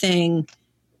everything.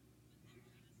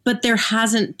 But there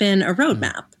hasn't been a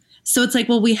roadmap. So it's like,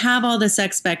 well, we have all this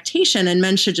expectation and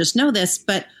men should just know this,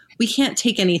 but we can't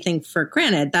take anything for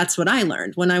granted. That's what I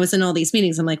learned when I was in all these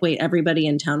meetings. I'm like, wait, everybody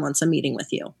in town wants a meeting with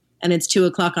you. And it's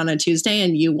 2:00 on a Tuesday.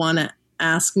 And you want to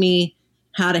ask me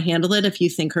how to handle it if you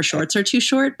think her shorts are too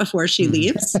short before she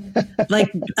leaves?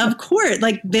 Like, of course,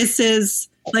 like this is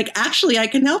like, actually, I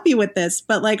can help you with this.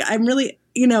 But like, I'm really,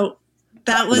 you know,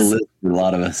 that was a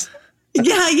lot of us.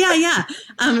 Yeah.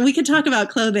 We could talk about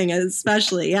clothing,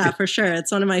 especially. Yeah, for sure.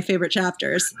 It's one of my favorite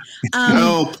chapters.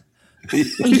 Help.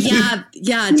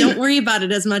 Yeah. Don't worry about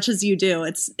it as much as you do.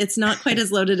 It's not quite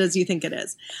as loaded as you think it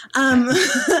is.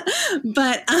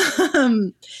 But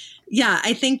Yeah,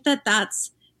 I think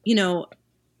that's,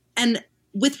 and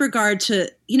with regard to,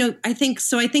 I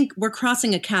think we're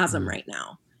crossing a chasm right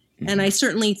now. And I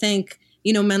certainly think,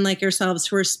 men like yourselves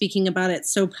who are speaking about it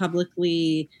so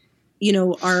publicly,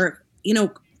 are,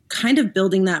 kind of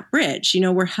building that bridge.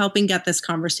 We're helping get this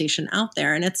conversation out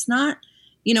there. And it's not,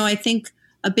 I think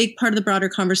a big part of the broader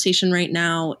conversation right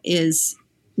now is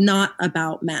not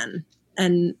about men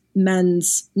and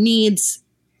men's needs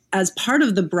as part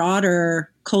of the broader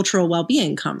cultural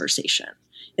well-being conversation.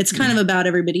 It's kind of about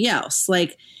everybody else,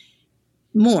 like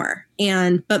more.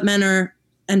 But men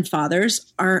and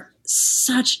fathers are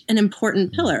such an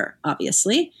important pillar,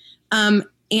 obviously.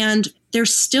 And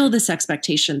there's still this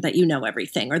expectation that you know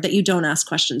everything, or that you don't ask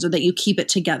questions, or that you keep it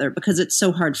together because it's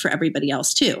so hard for everybody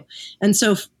else too. And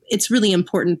so it's really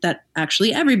important that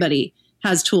actually everybody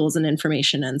has tools and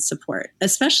information and support,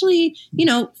 especially,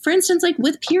 for instance, like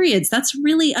with periods, that's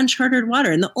really uncharted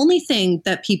water. And the only thing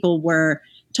that people were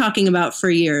talking about for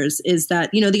years is that,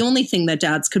 the only thing that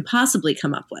dads could possibly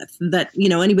come up with that,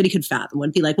 anybody could fathom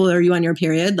would be like, well, are you on your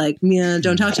period? Like, yeah,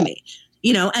 don't talk to me,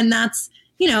 and that's,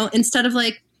 instead of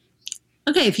like,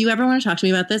 okay, if you ever want to talk to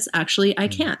me about this, actually, I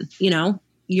can,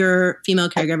 your female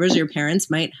caregivers, your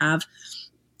parents might have,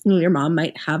 your mom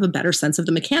might have a better sense of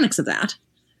the mechanics of that.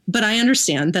 But I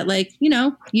understand that, like,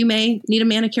 you may need a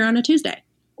manicure on a Tuesday,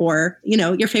 or,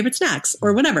 your favorite snacks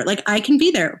or whatever. Like, I can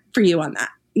be there for you on that,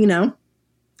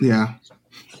 Yeah.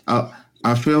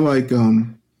 I feel like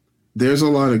there's a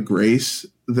lot of grace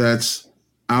that's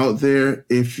out there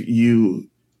if you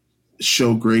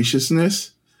show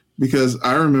graciousness, because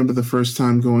I remember the first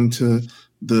time going to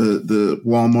the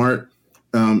Walmart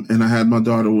and I had my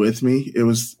daughter with me. It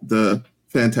was the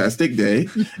fantastic day,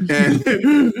 and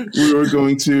we were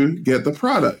going to get the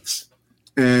products,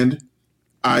 and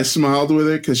I smiled with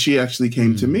her because she actually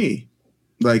came to me,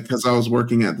 like, because I was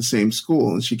working at the same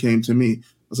school, and she came to me. I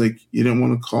was like, you didn't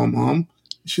want to call mom?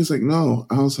 She was like, no.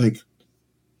 I was like,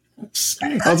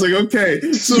 okay.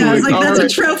 So yeah, I was like, that's a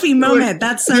trophy moment.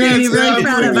 That's something to be really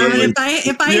proud of. I mean,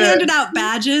 if I handed out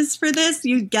badges for this,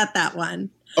 you'd get that one.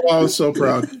 Oh, I was so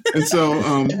proud. And so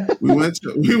we went to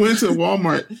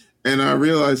Walmart, and I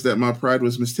realized that my pride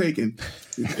was mistaken,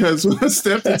 because when I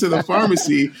stepped into the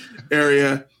pharmacy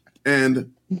area,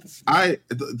 and I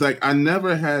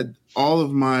never had all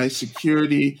of my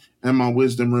security and my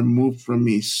wisdom removed from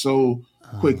me so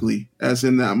quickly as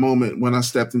in that moment when I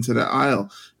stepped into the aisle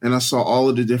and I saw all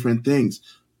of the different things.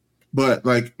 But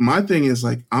like, my thing is,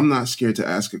 like, I'm not scared to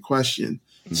ask a question.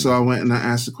 So I went and I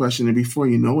asked the question, and before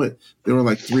you know it, there were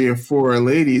like 3 or 4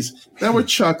 ladies that were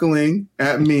chuckling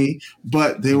at me,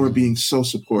 but they were being so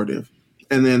supportive.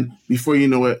 And then before you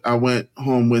know it, I went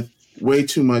home with way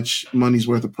too much money's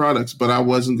worth of products, but I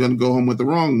wasn't going to go home with the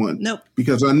wrong one. Nope.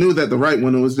 Because I knew that the right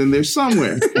one was in there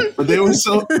somewhere. But they were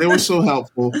so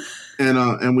helpful,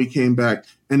 and we came back,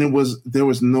 and there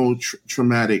was no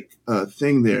traumatic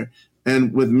thing there.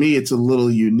 And with me, it's a little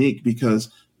unique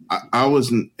because I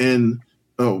wasn't in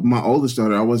my oldest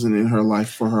daughter. I wasn't in her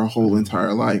life for her whole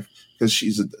entire life,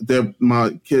 because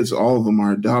my kids, all of them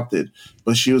are adopted,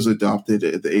 but she was adopted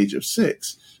at the age of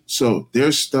 6. So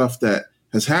there's stuff that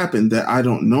has happened that I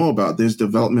don't know about. There's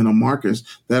developmental markers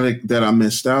that I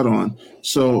missed out on.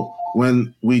 So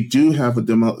when we do have a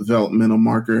developmental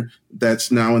marker that's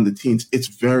now in the teens, it's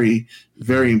very,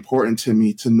 very important to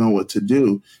me to know what to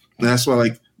do. And that's why,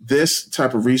 like, this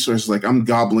type of resource, like, I'm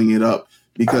gobbling it up,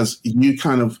 because you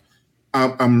kind of,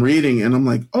 I'm reading and I'm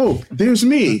like, oh, there's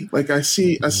me. Like, I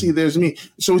see there's me.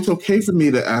 So it's okay for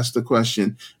me to ask the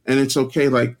question, and it's okay.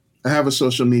 Like, I have a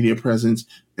social media presence,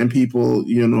 and people,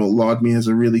 laud me as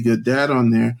a really good dad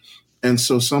on there. And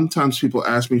so sometimes people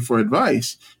ask me for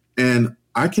advice, and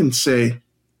I can say,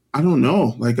 I don't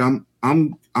know. Like, I'm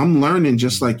learning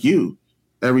just like you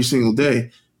every single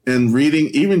day, and reading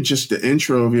even just the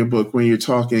intro of your book when you're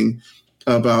talking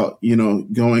about,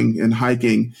 going and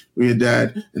hiking with your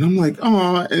dad. And I'm like,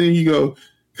 oh, and then you go,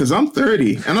 because I'm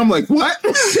 30. And I'm like, what?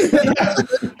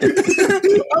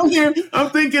 I'm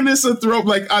thinking it's a throw.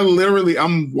 Like,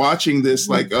 I'm watching this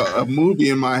like a movie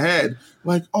in my head.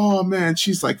 Like, oh man,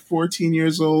 she's like 14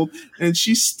 years old and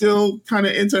she's still kind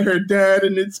of into her dad,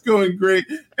 and it's going great.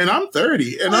 And I'm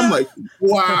 30, and I'm like,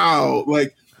 wow.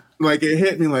 Like it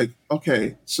hit me like,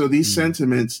 okay, so these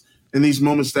sentiments and these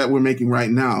moments that we're making right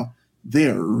now,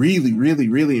 they're really, really,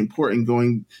 really important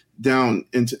going down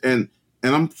into, and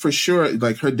I'm for sure,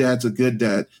 like, her dad's a good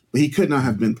dad, but he could not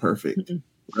have been perfect.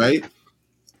 Right.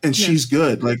 And she's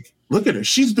good. Like look at her.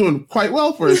 She's doing quite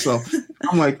well for herself.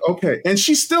 I'm like, okay. And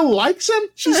she still likes him.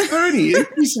 She's 30 and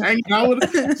he's hanging out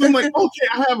with her. So I'm like, okay,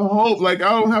 I have hope. Like,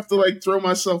 I don't have to like throw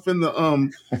myself in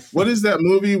the, what is that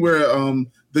movie where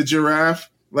the giraffe,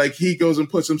 like he goes and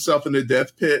puts himself in the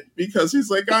death pit because he's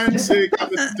like, I'm sick. I'm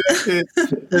in the death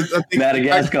pit.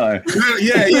 Madagascar.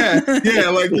 Yeah,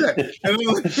 like that.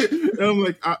 And I'm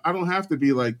like, I don't have to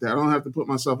be like that. I don't have to put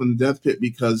myself in the death pit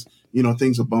because, you know,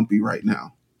 things are bumpy right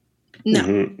now. No.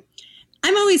 Mm-hmm.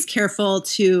 I'm always careful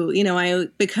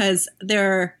to, because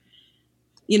my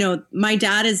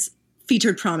dad is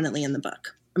featured prominently in the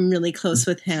book. I'm really close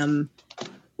with him.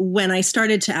 When I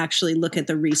started to actually look at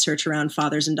the research around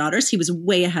fathers and daughters, he was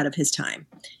way ahead of his time.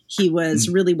 He was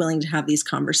really willing to have these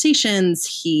conversations.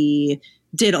 He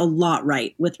did a lot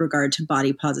right with regard to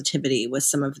body positivity with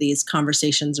some of these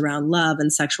conversations around love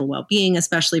and sexual well-being,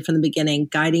 especially from the beginning,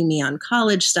 guiding me on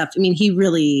college stuff. I mean, he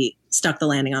really stuck the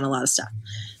landing on a lot of stuff,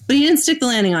 but he didn't stick the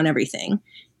landing on everything.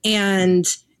 And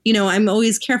I'm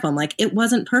always careful. I'm like, it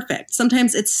wasn't perfect.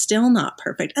 Sometimes it's still not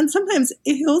perfect. And sometimes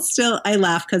I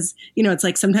laugh because, it's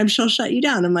like sometimes she'll shut you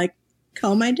down. I'm like,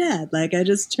 call my dad. Like I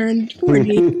just turned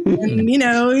 40 and,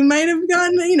 we might have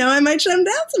gone, I might shut him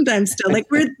down sometimes still. Like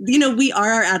we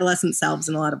are our adolescent selves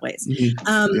in a lot of ways.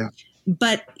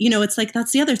 But, it's like,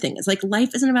 that's the other thing. It's like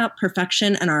life isn't about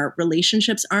perfection and our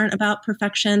relationships aren't about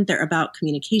perfection. They're about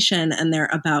communication and they're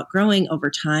about growing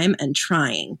over time and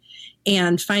trying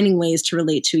and finding ways to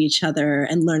relate to each other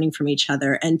and learning from each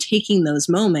other and taking those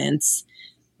moments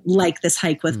like this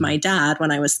hike with my dad when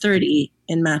I was 30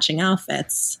 in matching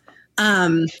outfits,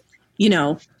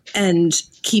 and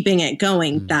keeping it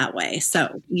going that way.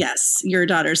 So yes, your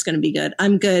daughter's going to be good.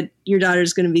 I'm good. Your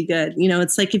daughter's going to be good.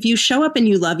 It's like if you show up and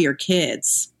you love your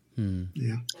kids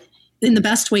in the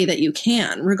best way that you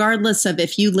can, regardless of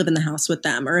if you live in the house with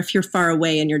them or if you're far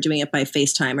away and you're doing it by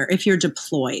FaceTime or if you're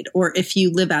deployed or if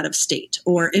you live out of state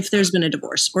or if there's been a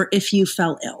divorce or if you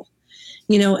fell ill,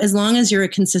 as long as you're a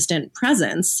consistent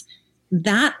presence,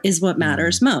 that is what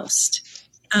matters most.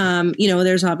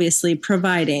 There's obviously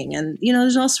providing and,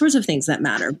 there's all sorts of things that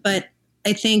matter. But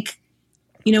I think,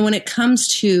 when it comes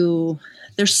to,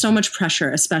 there's so much pressure,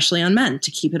 especially on men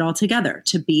to keep it all together,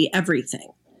 to be everything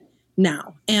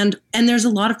now. And there's a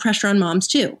lot of pressure on moms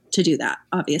too, to do that,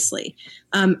 obviously.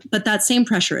 But that same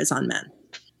pressure is on men.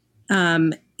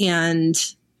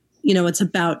 It's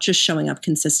about just showing up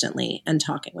consistently and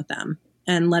talking with them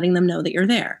and letting them know that you're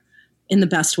there in the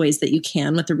best ways that you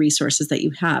can with the resources that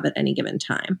you have at any given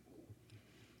time.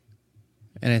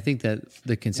 And I think that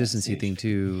the consistency thing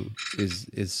too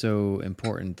is so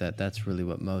important that's really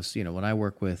what most, when I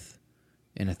work with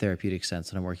in a therapeutic sense,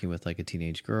 and I'm working with like a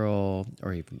teenage girl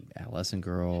or even adolescent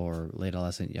girl or late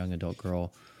adolescent, young adult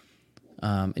girl,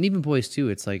 and even boys too,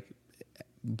 it's like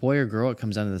boy or girl, it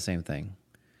comes down to the same thing.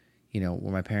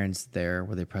 Were my parents there?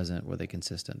 Were they present? Were they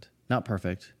consistent? Not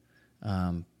perfect,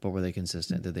 but were they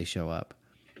consistent? Did they show up?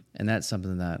 And that's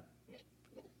something that,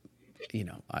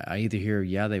 I either hear,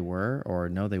 yeah, they were, or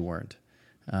no, they weren't.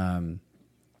 And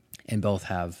both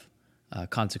have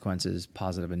consequences,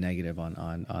 positive and negative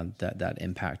on that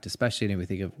impact, especially when we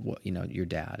think of your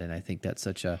dad. And I think that's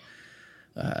such a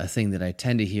thing that I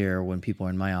tend to hear when people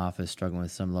in my office struggling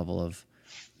with some level of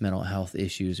mental health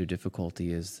issues or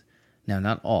difficulty is, now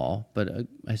not all, but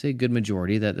I say a good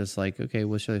majority, that it's like, okay,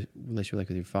 what's your relationship like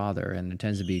with your father? And it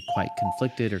tends to be quite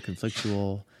conflicted or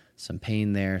conflictual, some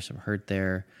pain there, some hurt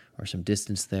there, or some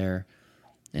distance there.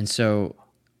 And so,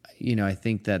 I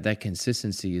think that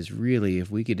consistency is really, if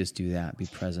we could just do that, be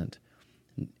present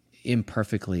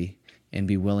imperfectly and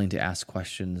be willing to ask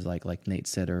questions like Nate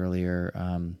said earlier,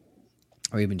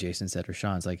 or even Jason said, or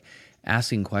Sean's, like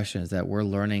asking questions that we're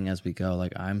learning as we go.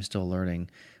 Like I'm still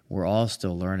learning. We're all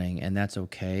still learning, and that's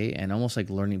okay. And almost like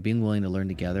being willing to learn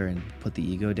together and put the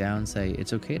ego down, say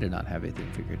it's okay to not have everything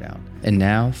figured out. And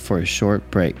now for a short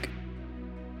break.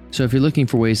 So if you're looking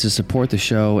for ways to support the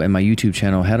show and my YouTube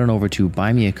channel, head on over to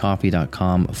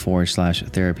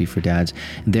buymeacoffee.com/therapy for dads.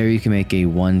 There you can make a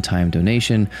one-time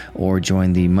donation or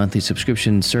join the monthly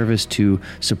subscription service to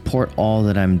support all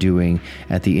that I'm doing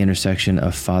at the intersection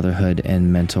of fatherhood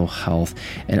and mental health.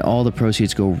 And all the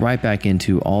proceeds go right back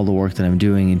into all the work that I'm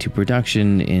doing, into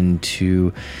production,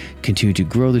 into continue to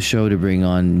grow the show, to bring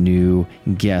on new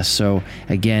guests. So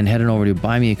again, head on over to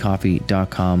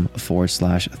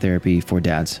buymeacoffee.com/therapy for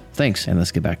dads. Thanks, and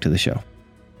let's get back to the show.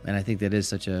 And I think that is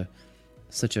such a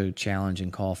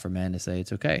challenging call for men to say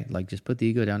it's okay. Like just put the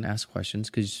ego down and ask questions,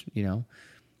 because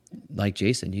like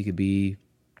Jason, you could be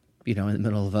in the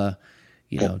middle of a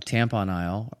tampon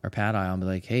aisle or pad aisle and be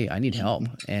like, hey, I need help,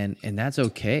 and that's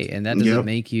okay. And that doesn't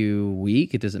make you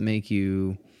weak. It doesn't make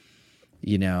you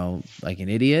like an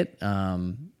idiot. Now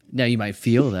you might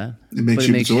feel that. It makes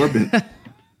you absorbent.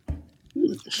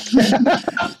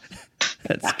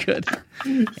 That's good.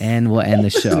 And we'll end the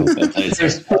show.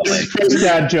 First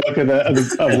dad joke of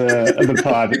the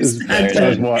pod is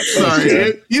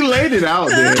Sorry, you laid it out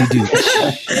there.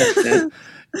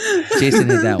 Jason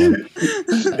hit that one.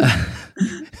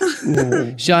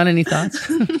 Sean, any thoughts?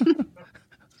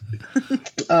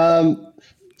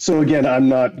 So again, I'm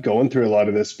not going through a lot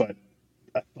of this, but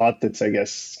a thought that's, I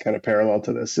guess, kind of parallel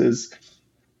to this is,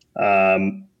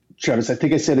 Travis, I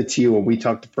think I said it to you when we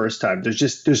talked the first time.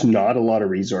 There's not a lot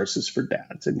of resources for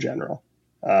dads in general,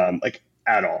 like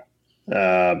at all.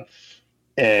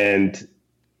 And,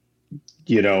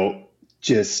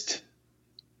 just,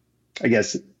 I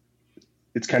guess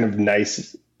it's kind of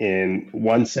nice in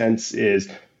one sense is,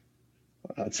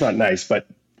 it's not nice, but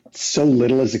so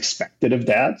little is expected of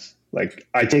dads. Like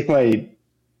I take my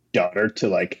daughter to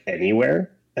like anywhere,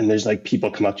 and there's like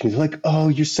people come up to me like, "Oh,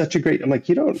 you're such a great." I'm like,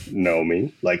 "You don't know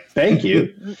me. Like, thank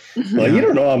you. Like, you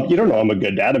don't know I'm a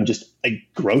good dad. I'm just like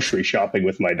grocery shopping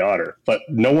with my daughter." But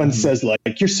no one says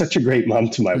like, "You're such a great mom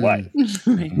to my wife."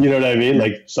 Right. You know what I mean?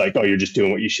 Like, it's like, "Oh, you're just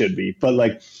doing what you should be." But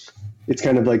like, it's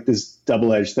kind of like this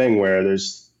double-edged thing where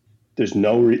there's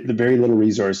very little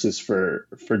resources for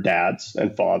dads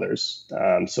and fathers.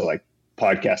 So like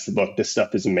podcast, the book, this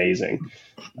stuff is amazing.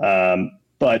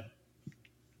 But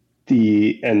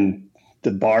the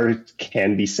bar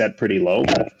can be set pretty low,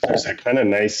 but there's a kind of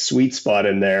nice sweet spot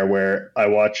in there where I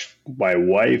watch my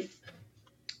wife,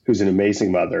 who's an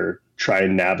amazing mother, try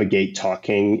and navigate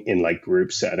talking in like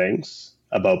group settings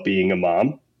about being a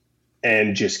mom,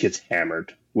 and just gets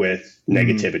hammered with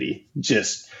negativity,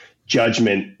 just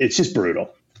judgment. It's just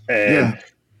brutal. And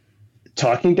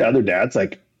talking to other dads,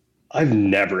 like I've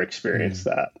never experienced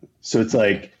that. So it's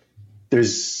like,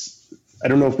 I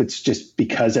don't know if it's just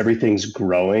because everything's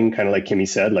growing, kind of like Kimmy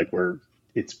said, like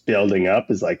it's building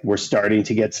up, is like, we're starting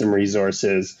to get some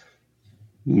resources.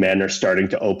 Men are starting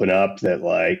to open up that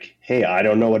like, hey, I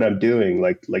don't know what I'm doing.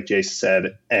 Like Jason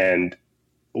said, and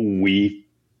we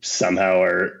somehow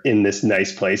are in this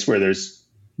nice place where there's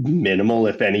minimal,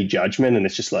 if any, judgment. And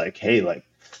it's just like, hey, like,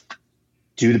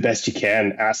 do the best you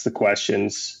can, ask the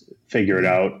questions, figure it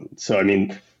out. So, I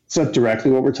mean, it's not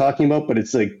directly what we're talking about, but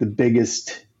it's like the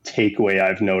biggest takeaway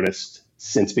I've noticed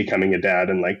since becoming a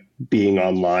dad and like being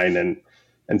online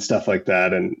and stuff like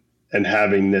that. And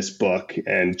having this book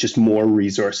and just more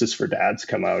resources for dads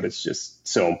come out is just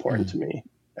so important to me.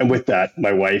 And with that,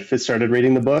 my wife has started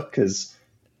reading the book, because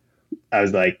I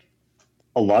was like,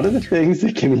 a lot of the things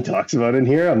that Kimmy talks about in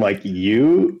here, I'm like,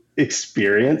 you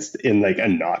experienced in like a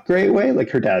not great way. Like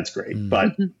her dad's great,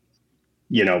 but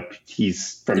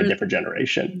he's from a different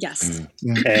generation. Yes.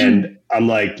 And I'm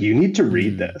like, you need to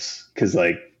read this, because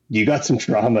like you got some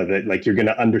trauma that like you're going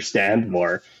to understand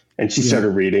more. And she started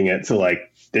reading it. So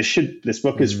like this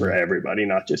book is for everybody,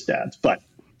 not just dads. But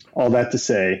all that to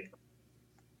say,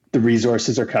 the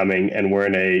resources are coming, and we're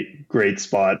in a great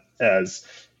spot as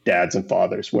dads and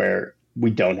fathers where we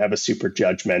don't have a super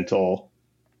judgmental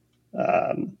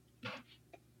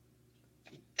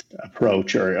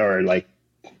approach or like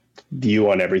view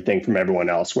on everything from everyone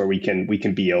else, where we can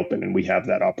be open and we have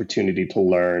that opportunity to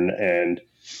learn and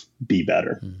be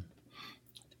better.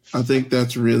 I think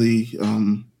that's really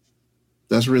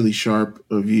sharp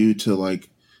of you to like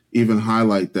even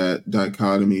highlight that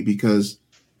dichotomy, because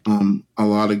a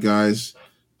lot of guys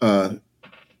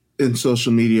in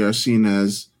social media are seen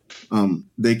as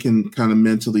they can kind of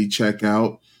mentally check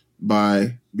out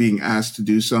by being asked to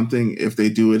do something if they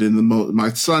do it in the my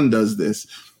son does this.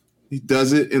 He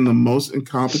does it in the most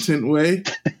incompetent way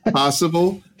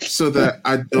possible so that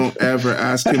I don't ever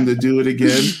ask him to do it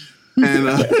again. And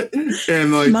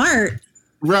like smart.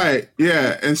 Right.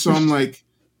 Yeah. And so I'm like,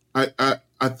 I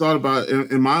thought about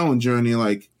it in my own journey.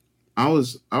 Like I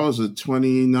was a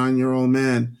 29-year-old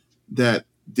man that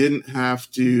didn't have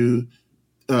to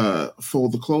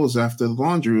fold the clothes after the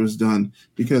laundry was done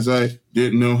because I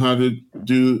didn't know how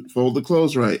to fold the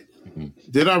clothes right.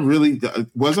 Mm-hmm.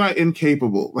 Was I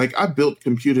incapable? Like I built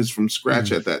computers from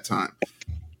scratch at that time,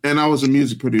 and I was a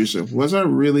music producer. Was I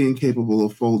really incapable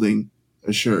of folding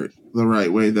a shirt the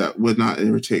right way that would not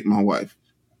irritate my wife?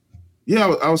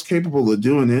 Yeah, I was capable of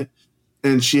doing it,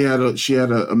 and she had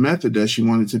a method that she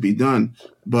wanted to be done,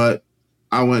 but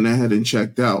I went ahead and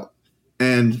checked out.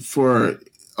 And for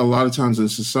a lot of times in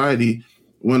society,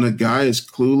 when a guy is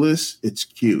clueless, it's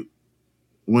cute.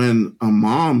 When a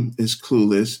mom is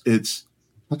clueless, it's,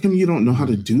 how come you don't know how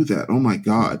to do that? Oh my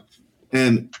God.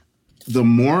 And the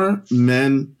more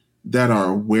men that are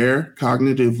aware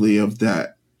cognitively of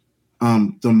that,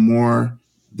 the more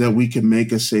that we can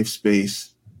make a safe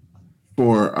space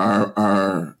for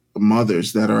our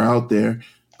mothers that are out there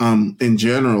in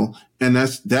general. And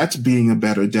that's being a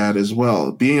better dad as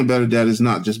well. Being a better dad is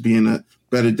not just being a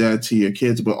better dad to your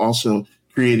kids, but also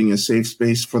creating a safe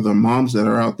space for the moms that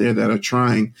are out there that are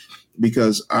trying.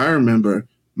 Because I remember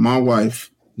my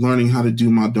wife learning how to do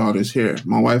my daughter's hair.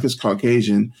 My wife is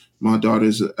Caucasian. My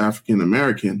daughter's African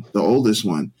American, the oldest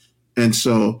one. And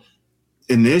so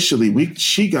initially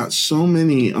she got so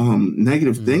many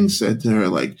negative things said to her,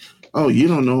 like, oh, you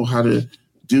don't know how to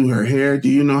do her hair. Do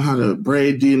you know how to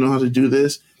braid? Do you know how to do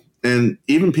this? And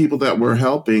even people that were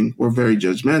helping were very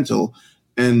judgmental.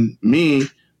 And me,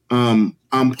 I'm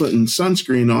putting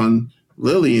sunscreen on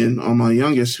Lillian, on my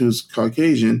youngest, who's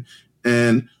Caucasian.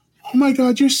 And, oh my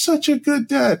God, you're such a good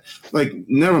dad. Like,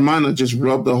 never mind, I just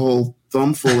rubbed the whole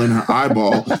thumbful in her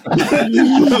eyeball.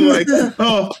 I'm like,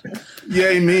 oh,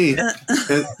 yay me.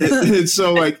 And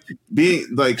so, like, being,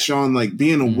 like, Sean, like,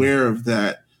 being aware of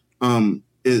that,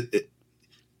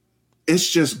 it's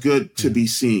just good to be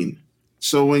seen.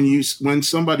 So when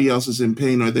somebody else is in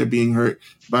pain or they're being hurt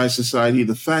by society,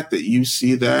 the fact that you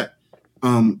see that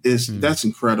that's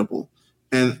incredible.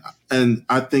 And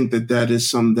I think that is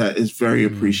something that is very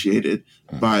appreciated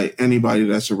by anybody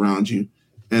that's around you.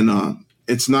 And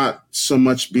it's not so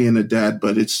much being a dad,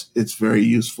 but it's very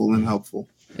useful and helpful.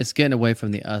 It's getting away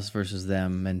from the us versus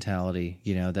them mentality,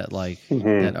 that like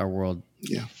that our world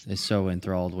is so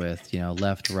enthralled with,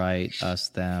 left, right, us,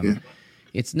 them. Yeah.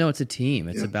 It's a team.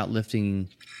 It's about lifting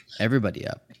everybody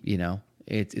up,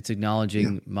 It's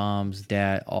acknowledging moms,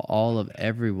 dad, all of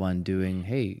everyone doing,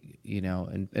 hey,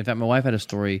 and in fact, my wife had a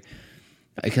story,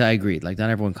 because I agreed, like not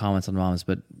everyone comments on moms,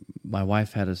 but my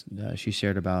wife had she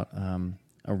shared about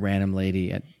a random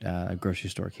lady at a grocery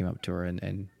store came up to her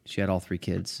and she had all 3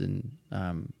 kids and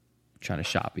trying to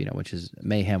shop, which is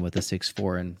mayhem with a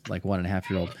 6'4" and like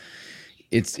 1.5-year-old.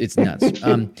 It's nuts.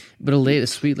 But a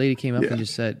sweet lady came up and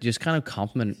just kind of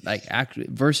compliment, like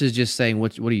versus just saying,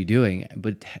 what are you doing?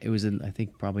 But it was I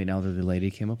think probably an elderly lady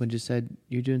came up and just said,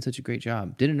 you're doing such a great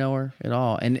job. Didn't know her at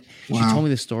all. And she told me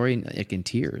the story like in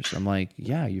tears. I'm like,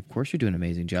 yeah, of course you're doing an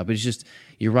amazing job. But it's just,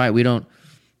 you're right.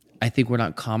 I think we're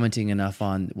not commenting enough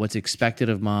on what's expected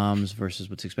of moms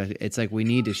versus what's expected. It's like we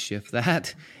need to shift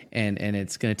that, and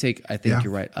it's going to take, I think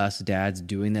you're right, us dads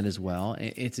doing that as well.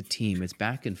 It's a team. It's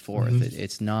back and forth.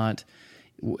 It's not,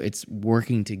 it's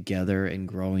working together and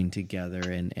growing together.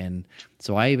 And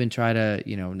so I even try to,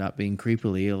 not being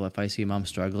creepily, if I see a mom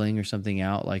struggling or something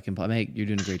out, like, hey, you're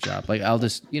doing a great job. Like I'll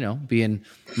just, being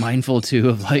mindful too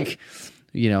of like,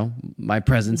 my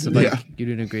presence of like,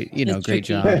 you're doing a great, great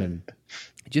job. And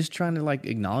just trying to like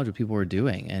acknowledge what people are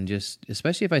doing, and just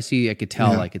especially if I could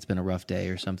tell like it's been a rough day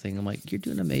or something, I'm like, you're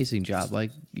doing an amazing job,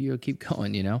 like keep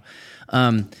going,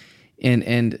 and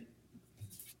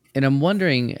I'm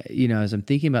wondering, as I'm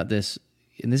thinking about this,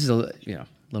 and this is a little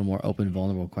more open,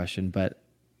 vulnerable question, but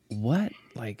what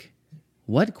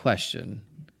question,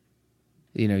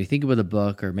 you think about the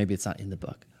book, or maybe it's not in the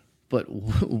book, but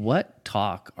what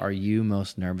talk are you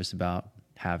most nervous about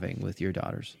having with your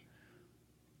daughters?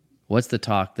 What's the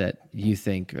talk that you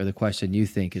think, or the question you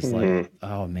think is like,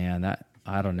 oh man, that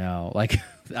I don't know. Like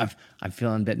I'm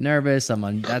feeling a bit nervous.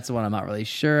 That's the one I'm not really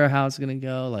sure how it's going to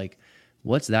go. Like,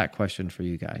 what's that question for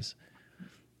you guys?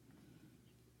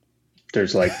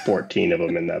 There's like 14 of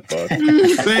them in that book.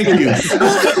 Thank you.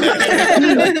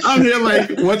 I'm here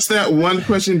like, what's that one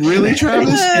question really,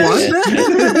 Travis?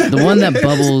 What? The one that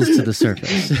bubbles to the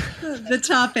surface. The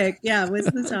topic. Yeah,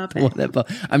 what's the topic?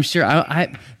 I'm sure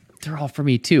they're all for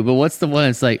me too, but what's the one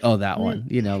that's like, oh, that one,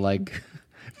 like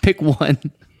pick one.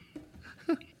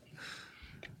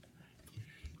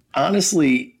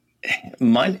 Honestly,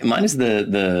 mine is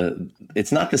the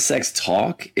it's not the sex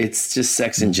talk, it's just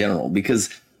sex in general, because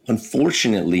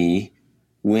unfortunately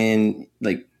when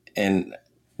and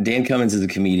Dan Cummins is a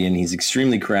comedian, he's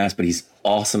extremely crass, but he's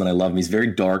awesome and I love him. He's very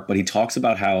dark, but he talks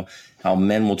about how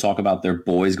men will talk about their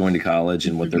boys going to college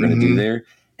and what they're going to do there.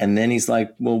 And then he's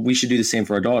like, well, we should do the same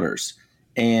for our daughters.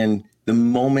 And the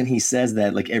moment he says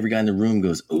that, like every guy in the room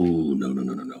goes, oh,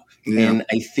 no. Yeah. And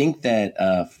I think that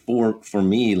for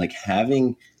me, like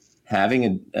having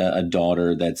a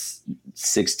daughter that's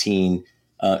 16,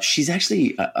 she's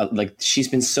actually she's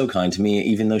been so kind to me,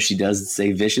 even though she does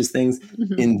say vicious things.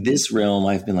 In this realm,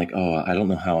 I've been like, oh, I don't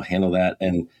know how I'll handle that.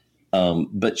 And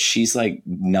but she's like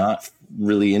not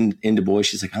really into boys.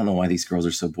 She's like, I don't know why these girls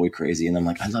are so boy crazy. And I'm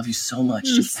like, I love you so much.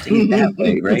 Just stay that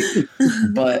way. Right.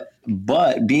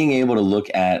 But being able to look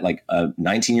at like a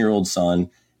 19-year-old son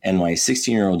and my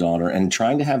 16-year-old daughter and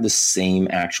trying to have the same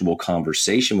actual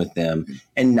conversation with them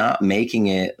and not making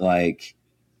it like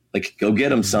like, go get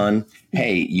them, son.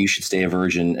 Hey, you should stay a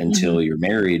virgin until you're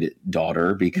married,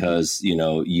 daughter, because, you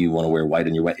know, you want to wear white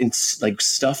on your wedding. It's like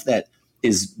stuff that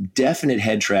is definite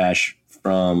head trash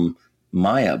from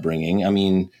my upbringing. I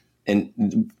mean,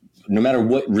 and no matter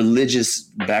what religious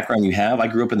background you have, I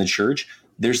grew up in the church.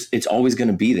 It's always going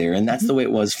to be there. And that's the way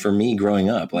it was for me growing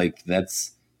up. Like,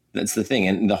 that's the thing.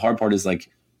 And the hard part is, like,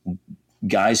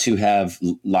 guys who have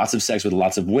lots of sex with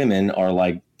lots of women are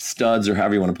like studs, or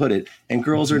however you want to put it, and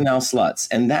girls are now sluts.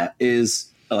 And that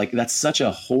is like, that's such a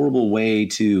horrible way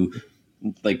to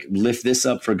like lift this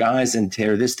up for guys and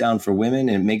tear this down for women.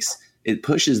 And it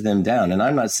pushes them down. And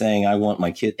I'm not saying I want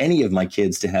any of my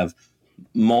kids to have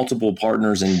multiple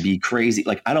partners and be crazy.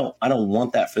 Like, I don't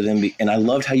want that for them. And I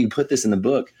loved how you put this in the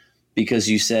book, because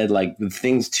you said, like, the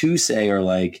things to say are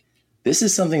like, this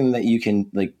is something that you can,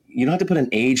 like, you don't have to put an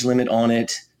age limit on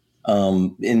it,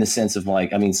 in the sense of,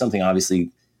 like, I mean, something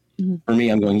obviously for me,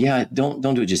 I'm going, yeah, don't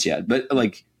do it just yet. But,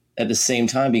 like, at the same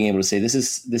time, being able to say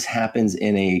this happens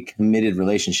in a committed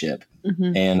relationship.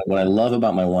 And what I love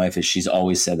about my wife is she's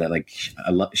always said that, like,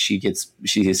 she gets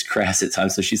crass at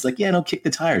times. So she's like, yeah, no, kick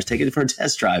the tires, take it for a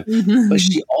test drive. But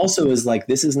she also is like,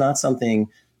 this is not something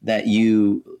that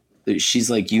she's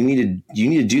like, you need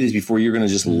to do this before you're going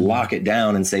to just lock it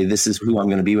down and say, this is who I'm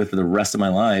going to be with for the rest of my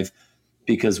life.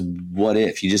 Because what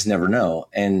if? You just never know.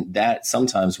 And that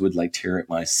sometimes would, like, tear at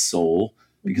my soul,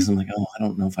 because I'm like, oh, I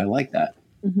don't know if I like that.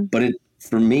 But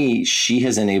for me, she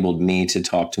has enabled me to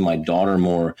talk to my daughter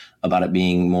more about it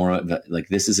being more of a, like,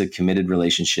 this is a committed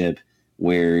relationship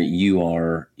where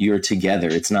you're together.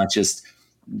 It's not just,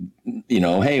 you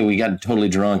know, hey, we got totally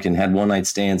drunk and had one night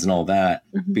stands and all that,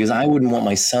 because I wouldn't want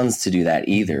my sons to do that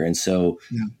either. And so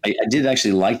I did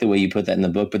actually like the way you put that in the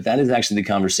book, but that is actually the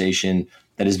conversation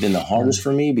that has been the hardest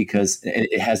for me, because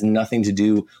it has nothing to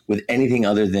do with anything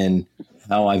other than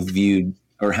how I viewed,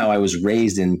 or how I was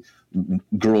raised in.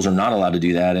 Girls are not allowed to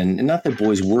do that. And not that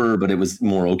boys were, but it was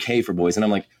more okay for boys. And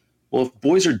I'm like, well, if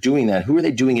boys are doing that, who are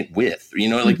they doing it with? You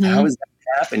know, like, how is that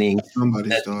happening?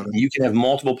 Somebody's daughter. You can have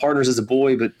multiple partners as a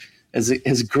boy, but as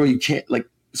a girl, you can't. Like,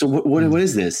 so what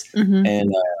is this?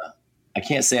 And I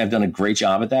can't say I've done a great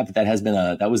job at that, but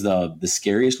that was the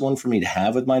scariest one for me to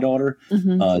have with my daughter,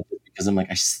 because I'm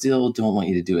like, I still don't want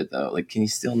you to do it though. Like, can you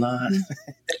still not?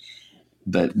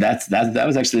 But that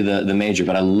was actually the major.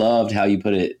 But I loved how you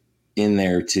put it in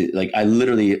there to, like, I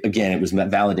literally, again, it was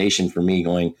validation for me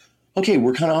going, okay,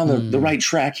 we're kind of on the right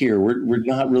track here. We're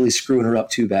not really screwing her up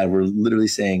too bad. We're literally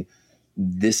saying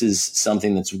this is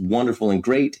something that's wonderful and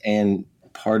great and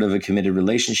part of a committed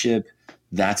relationship.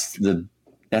 That's the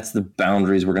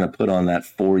boundaries we're going to put on that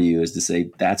for you, is to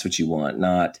say, that's what you want,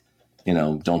 not, you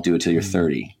know, don't do it till you're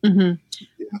 30.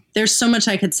 There's so much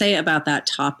I could say about that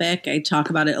topic. I talk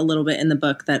about it a little bit in the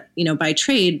book that, you know, by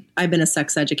trade, I've been a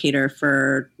sex educator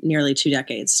for nearly 2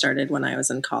 decades, started when I was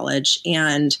in college.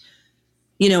 And,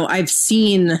 you know, I've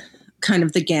seen kind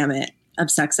of the gamut of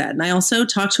sex ed. And I also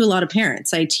talk to a lot of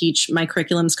parents. I teach, my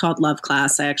curriculum's called Love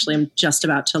Class. I actually am just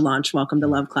about to launch Welcome to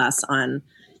Love Class on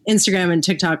Instagram and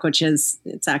TikTok,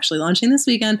 it's actually launching this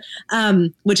weekend,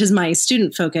 which is my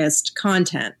student focused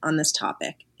content on this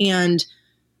topic. And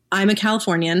I'm a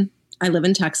Californian. I live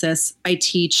in Texas. I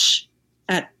teach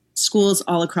at schools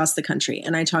all across the country,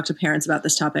 and I talk to parents about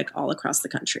this topic all across the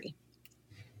country.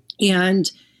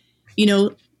 And, you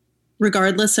know,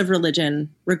 regardless of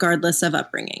religion, regardless of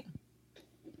upbringing,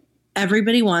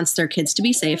 everybody wants their kids to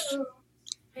be safe.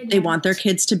 They want their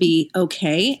kids to be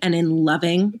okay and in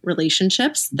loving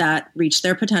relationships that reach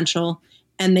their potential.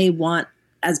 And they want,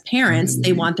 as parents,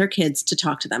 they want their kids to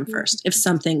talk to them first if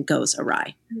something goes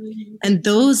awry. And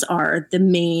those are the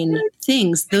main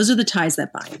things. Those are the ties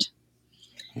that bind.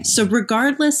 So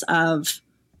regardless of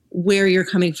where you're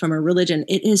coming from or religion,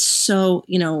 it is so,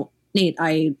 you know, Nate,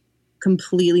 I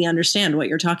completely understand what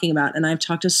you're talking about. And I've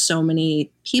talked to so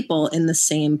many people in the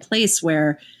same place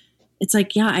where it's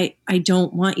like, yeah, I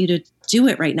don't want you to do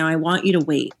it right now. I want you to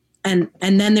wait. And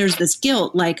then there's this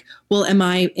guilt, like, well, am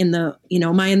I in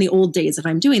the old days if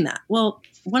I'm doing that? Well,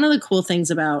 one of the cool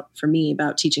things about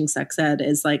teaching sex ed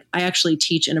is, like, I actually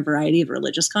teach in a variety of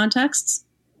religious contexts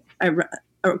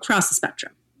across the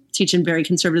spectrum. I teach in very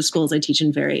conservative schools. I teach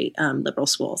in very liberal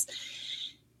schools.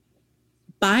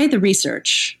 By the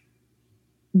research,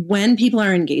 when people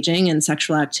are engaging in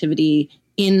sexual activity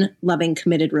in loving,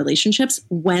 committed relationships,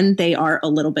 when they are a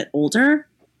little bit older,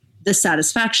 the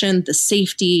satisfaction, the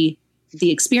safety, the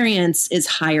experience is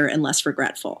higher and less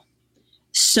regretful.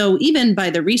 So even by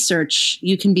the research,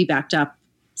 you can be backed up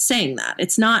saying that.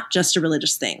 It's not just a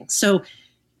religious thing. So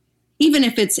even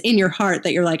if it's in your heart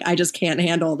that you're like, I just can't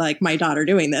handle like my daughter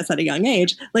doing this at a young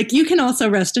age, like you can also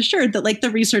rest assured that like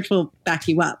the research will back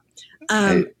you up.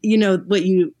 What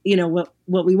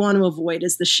we want to avoid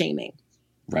is the shaming.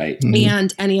 Right. Mm-hmm.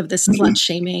 And any of this slut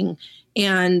shaming.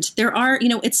 And there are,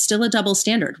 it's still a double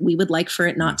standard. We would like for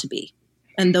it not to be.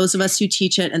 And those of us who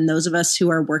teach it and those of us who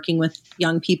are working with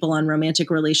young people on romantic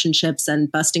relationships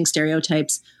and busting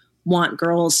stereotypes want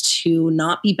girls to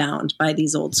not be bound by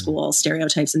these old school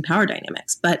stereotypes and power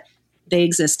dynamics, but they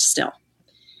exist still.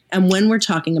 And when we're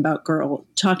talking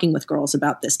with girls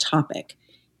about this topic,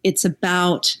 it's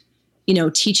about,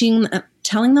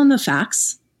 telling them the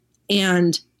facts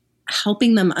and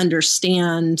helping them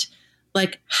understand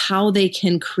like how they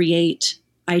can create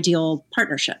ideal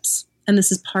partnerships. And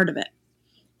this is part of it.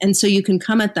 And so you can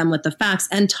come at them with the facts,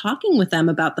 and talking with them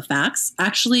about the facts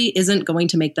actually isn't going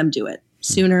to make them do it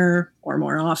sooner or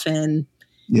more often.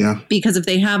 Yeah. Because if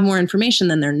they have more information,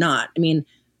 then they're not. I mean,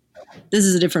 this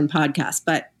is a different podcast,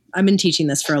 but I've been teaching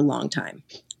this for a long time.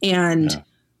 And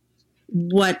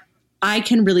what I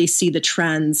can really see the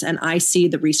trends, and I see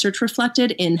the research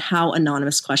reflected in how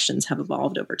anonymous questions have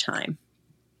evolved over time.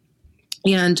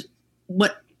 And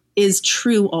what is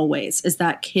true always is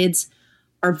that kids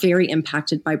are very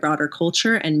impacted by broader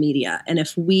culture and media. And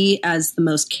if we, as the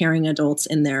most caring adults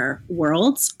in their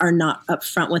worlds, are not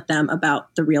upfront with them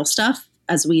about the real stuff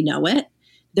as we know it,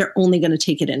 they're only going to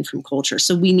take it in from culture.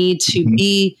 So we need to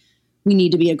be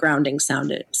a grounding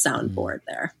sounding board.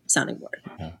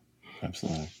 Yeah,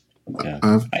 absolutely.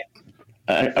 Yeah.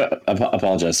 I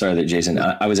apologize. Sorry that Jason,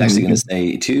 I was actually going to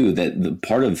say too, that the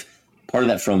part of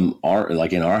that from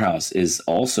in our house is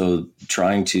also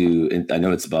trying to, and I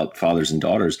know it's about fathers and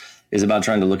daughters, is about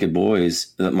trying to look at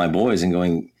my boys and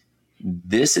going,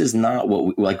 this is not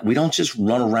what we don't just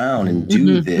run around and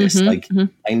do this.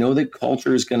 I know that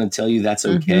culture is going to tell you that's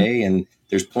okay. And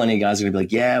there's plenty of guys who are going to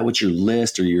be like, yeah, what's your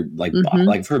list or your like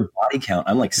for body count?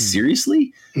 I'm like,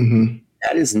 seriously?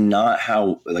 That is not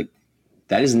how,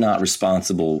 that is not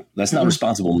responsible. That's not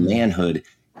responsible manhood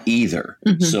either.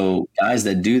 So guys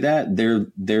that do that,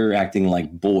 they're acting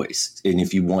like boys. And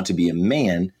if you want to be a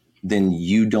man, then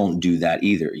you don't do that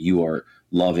either. You are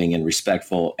loving and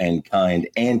respectful and kind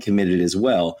and committed as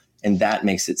well. And that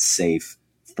makes it safe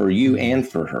for you and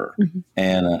for her.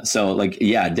 And so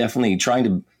definitely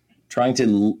trying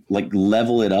to like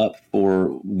level it up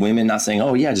for women, not saying,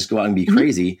 oh yeah, just go out and be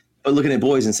crazy, but looking at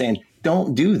boys and saying,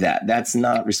 don't do that. That's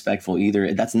not respectful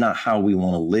either. That's not how we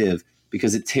want to live,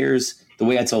 because it tears. The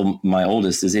way I tell my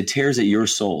oldest is it tears at your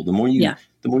soul. The more you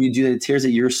do that, it tears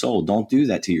at your soul. Don't do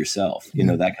that to yourself.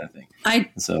 That kind of thing.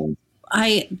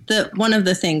 One of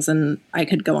the things, and I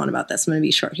could go on about this, I'm going to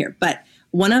be short here, but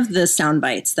one of the sound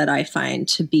bites that I find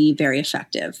to be very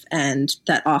effective, and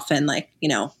that often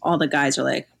all the guys are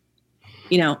like,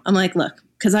 I'm like, look,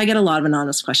 because I get a lot of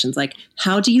anonymous questions like,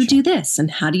 how do you do this? And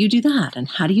how do you do that? And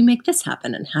how do you make this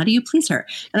happen? And how do you please her?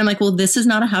 And I'm like, well, this is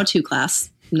not a how-to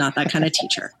class. I'm not that kind of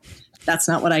teacher. That's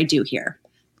not what I do here.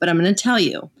 But I'm going to tell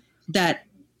you that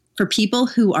for people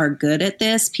who are good at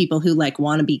this, people who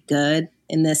want to be good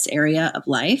in this area of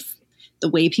life, the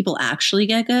way people actually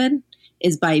get good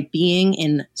is by being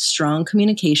in strong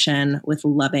communication with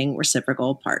loving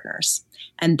reciprocal partners.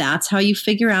 And that's how you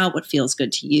figure out what feels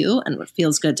good to you and what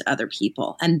feels good to other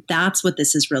people. And that's what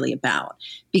this is really about.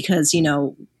 Because,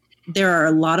 there are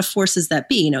a lot of forces that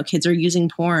be, kids are using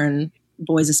porn,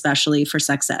 boys especially, for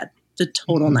sex ed. It's a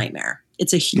total nightmare.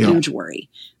 It's a huge worry.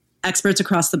 Experts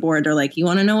across the board are like, you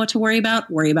want to know what to worry about?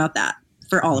 Worry about that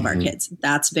for all of our kids.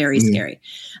 That's very scary.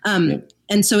 And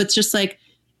so it's just like,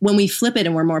 when we flip it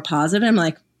and we're more positive, I'm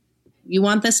like, you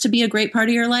want this to be a great part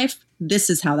of your life? This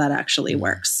is how that actually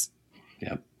works.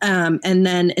 Yep. And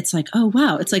then it's like, oh,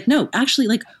 wow. It's like, no,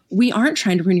 actually, we aren't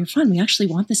trying to ruin your fun. We actually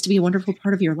want this to be a wonderful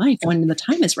part of your life when the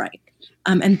time is right.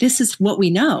 And this is what we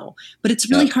know. But it's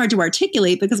really hard to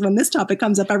articulate, because when this topic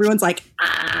comes up, everyone's like,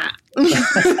 ah.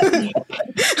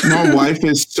 My wife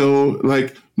is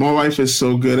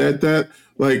so good at that.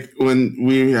 Like when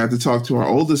we had to talk to our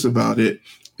oldest about it,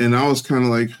 and I was kind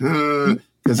of like,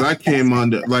 because I came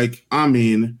under,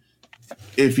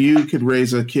 if you could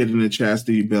raise a kid in a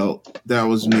chastity belt, that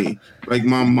was me. Like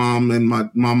my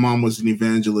mom was an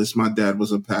evangelist. My dad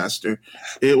was a pastor.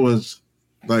 It was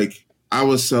like, I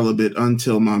was celibate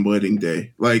until my wedding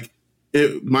day. Like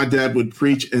my dad would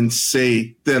preach and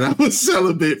say that I was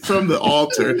celibate from the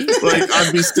altar. Like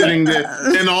I'd be sitting there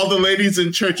and all the ladies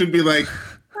in church would be like,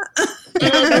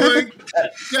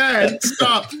 Dad,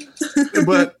 stop.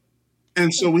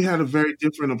 And so we had a very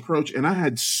different approach, and I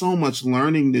had so much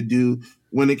learning to do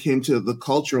when it came to the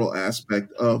cultural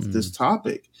aspect of this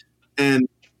topic. And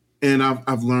and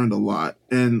I've learned a lot.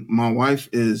 And my wife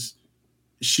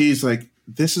she's like,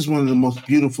 this is one of the most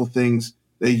beautiful things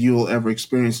that you'll ever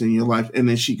experience in your life. And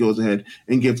then she goes ahead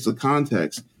and gives the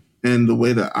context. And the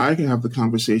way that I can have the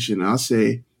conversation, I'll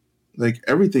say, like,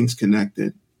 everything's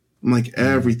connected. I'm like,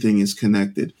 everything is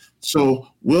connected. So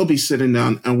we'll be sitting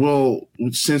down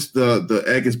and since the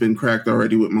egg has been cracked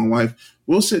already with my wife,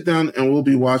 we'll sit down and we'll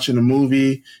be watching a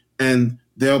movie, and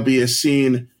there'll be a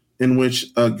scene in which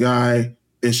a guy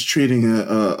is treating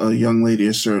a young lady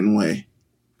a certain way.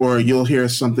 Or you'll hear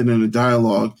something in the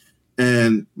dialogue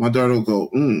and my daughter will go,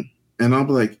 and I'll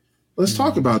be like, let's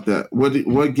talk about that.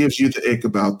 What gives you the ick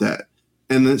about that?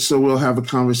 And then, so we'll have a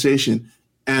conversation.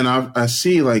 And I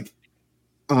see, like,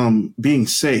 being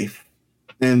safe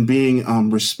and being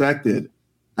respected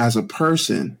as a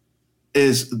person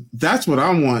that's what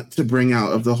I want to bring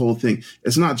out of the whole thing.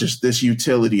 It's not just this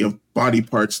utility of body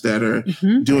parts that are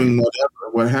doing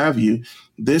whatever, what have you.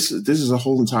 This is a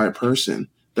whole entire person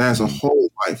that has a whole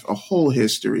life, a whole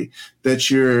history that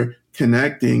you're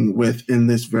connecting with in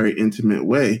this very intimate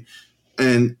way.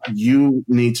 And you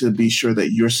need to be sure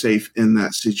that you're safe in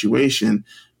that situation,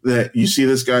 that you see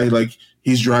this guy, like,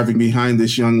 he's driving behind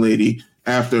this young lady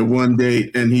after one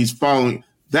date and he's following.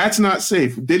 That's not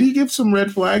safe. Did he give some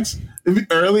red flags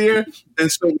earlier?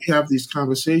 And so we have these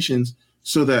conversations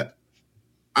so that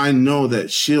I know that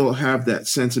she'll have that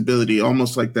sensibility,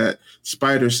 almost like that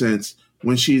spider sense,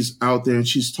 when she's out there and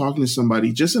she's talking to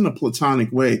somebody just in a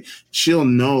platonic way. She'll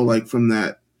know, like, from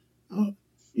that, oh,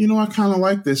 I kind of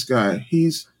like this guy.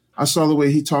 I saw the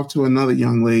way he talked to another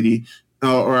young lady,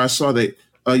 or I saw that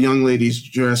a young lady's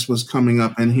dress was coming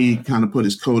up and he kind of put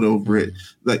his coat over it.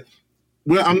 Like,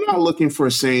 well, I'm not looking for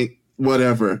a saint,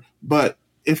 whatever, but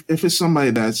if it's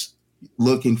somebody that's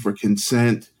looking for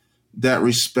consent, that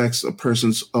respects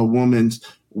a woman's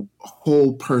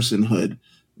whole personhood,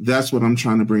 that's what I'm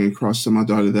trying to bring across to my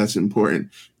daughter. That's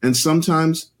important. And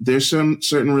sometimes there's some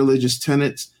certain religious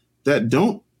tenets that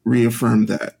don't reaffirm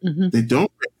that. They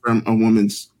don't reaffirm a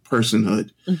woman's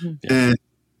personhood. And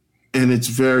it's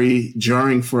very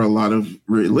jarring for a lot of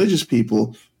religious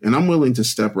people. And I'm willing to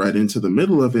step right into the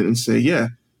middle of it and say, yeah,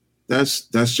 that's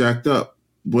jacked up.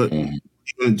 What are you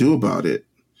going to do about it?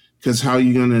 Because how are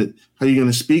you going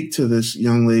to speak to this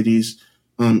young lady's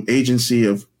agency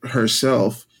of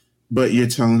herself, but you're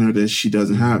telling her that she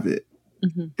doesn't have it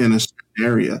in a certain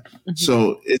area?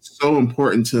 So it's so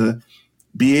important to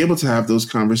be able to have those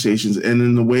conversations. And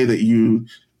in the way that you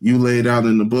lay it out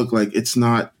in the book, like,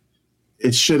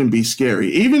 it shouldn't be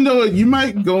scary, even though you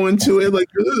might go into it like,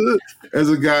 as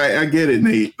a guy. I get it,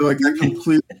 Nate. Like, I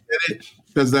completely get it,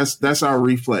 because that's our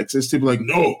reflex. It's to be like,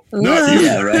 no, not you.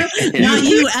 Yeah, right. Not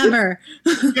you ever.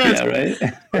 Yeah, right.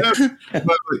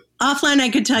 But, Offline, I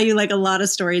could tell you, like, a lot of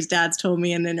stories dads told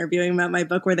me in interviewing about my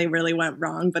book where they really went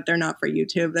wrong, but they're not for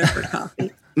YouTube. They're for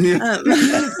coffee. Yeah.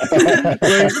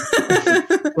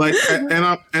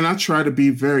 I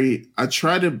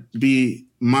try to be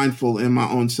mindful in my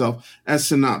own self as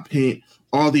to not paint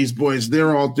all these boys,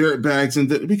 they're all dirt bags,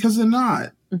 because they're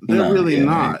not. They're really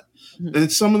not.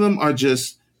 And some of them are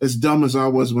just as dumb as I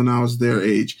was when I was their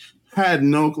age. Had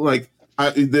no, like,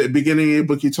 the beginning of your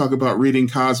book, you talk about reading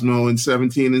Cosmo and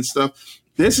 17 and stuff.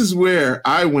 This is where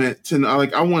I went to,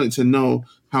 like, I wanted to know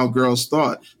how girls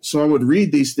thought. So I would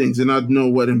read these things and I'd know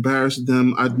what embarrassed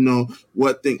them. I'd know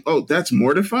what thing, oh, that's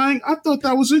mortifying? I thought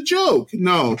that was a joke.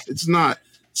 No, it's not.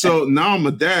 So now I'm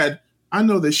a dad. I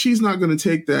know that she's not going to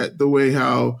take that the way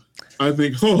how I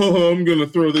think, I'm going to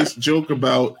throw this joke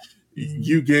about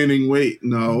you gaining weight.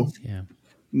 No. Yeah.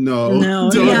 No, we're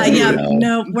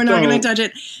not going to touch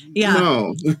it. Yeah.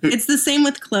 No. It's the same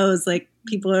with clothes. Like,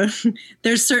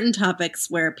 there's certain topics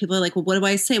where people are like, well, what do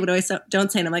I say? What do I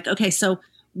don't say? And I'm like, okay, so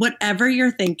whatever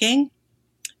you're thinking,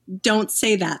 don't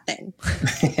say that thing.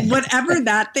 Whatever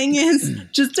that thing is,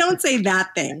 just don't say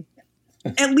that thing.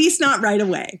 At least not right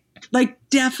away. Like,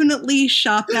 definitely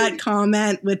shop that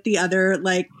comment with the other,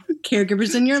 like,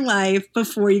 caregivers in your life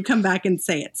before you come back and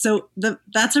say it. So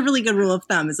that's a really good rule of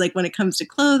thumb, is like, when it comes to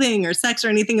clothing or sex or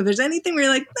anything, if there's anything where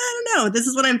you're like, I don't know, this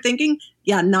is what I'm thinking.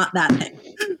 Yeah, not that thing.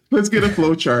 Let's get a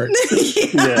flow chart.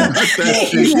 Yeah.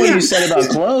 What you said about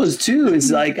clothes too is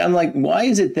like, I'm like, why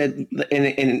is it that,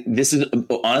 and this is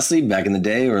honestly back in the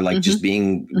day, or like just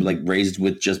being like raised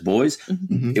with just boys,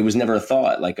 it was never a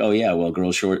thought like, oh yeah, well,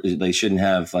 girls short, they shouldn't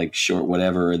have like short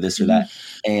whatever or this or that.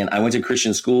 And I went to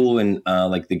Christian school, and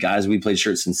like the guys, we played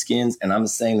shirts and skins, and I'm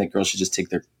saying that girls should just take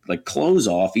their like clothes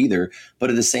off either.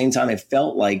 But at the same time, it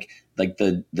felt like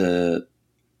the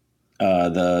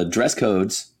dress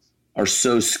codes are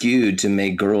so skewed to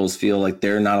make girls feel like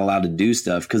they're not allowed to do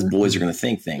stuff because boys are going to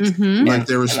think things. Like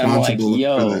they're responsible. And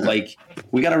I'm like, like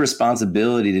we got a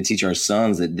responsibility to teach our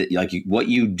sons that like what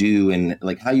you do and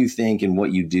like how you think and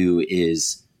what you do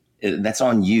that's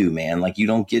on you, man. Like you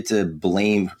don't get to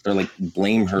blame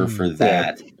her for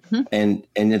that. And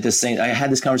at the same, I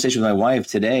had this conversation with my wife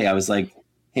today. I was like,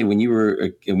 hey, when you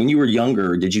were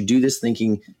younger, did you do this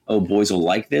thinking, oh, boys will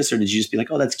like this? Or did you just be like,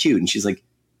 oh, that's cute? And she's like,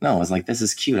 no, I was like, this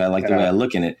is cute. I like the way I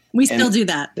look in it. We still do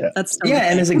that. That's so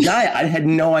and as a guy, I had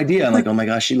no idea. I'm like, oh my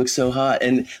gosh, she looks so hot.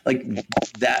 And like,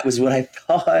 that was what I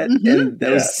thought. And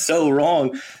that was so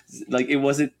wrong. Like,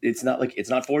 it's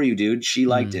not for you, dude. She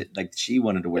liked it. Like she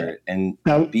wanted to wear it. And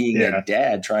being a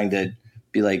dad trying to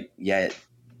be like,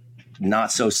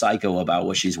 not so psycho about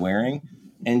what she's wearing.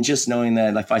 And just knowing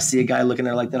that if I see a guy looking at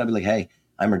her like that, I'll be like, hey,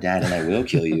 I'm her dad and I will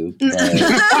kill you. But, and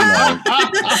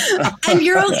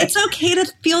it's okay to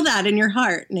feel that in your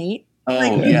heart, Nate. Oh,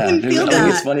 like, yeah. You can feel that.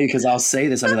 It's funny because I'll say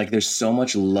this. I'll be like, there's so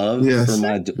much love for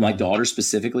my daughter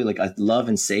specifically, like love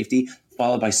and safety,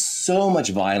 followed by so much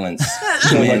violence.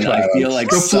 I feel like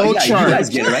the flow chart. You guys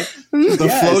get it, right? The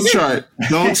flow chart.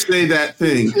 Don't say that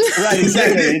thing. Right,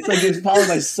 exactly. It's like it's followed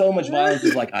by so much violence.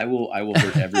 It's like I will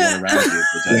hurt everyone around you.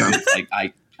 It's like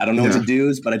I don't know what to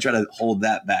do, but I try to hold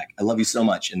that back. I love you so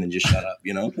much, and then just shut up,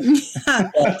 you know?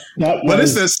 But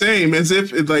it's the same as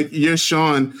if like you're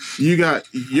Sean, you got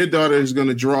your daughter is going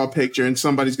to draw a picture and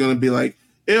somebody's going to be like,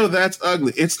 ew, that's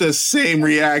ugly. It's the same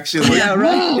reaction. Like, yeah,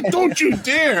 right. Don't you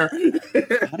dare.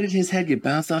 How did his head get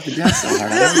bounced off the desk so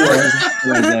hard?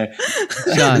 I don't know.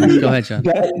 Sean, go ahead, Sean.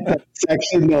 That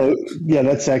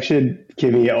section,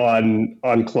 Kimmy,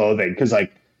 on clothing. Because,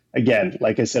 like, again,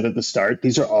 like I said at the start,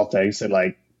 these are all things that,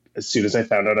 like, as soon as I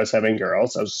found out I was having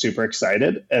girls, I was super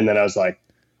excited. And then I was like,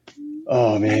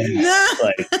 oh, man,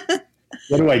 like,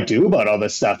 what do I do about all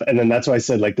this stuff? And then that's why I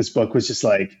said, like, this book was just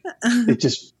like, it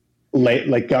just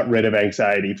got rid of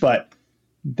anxiety. But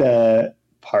the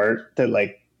part that,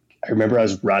 like, I remember I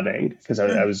was running because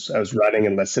I was running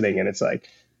and listening, and it's like,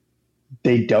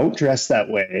 they don't dress that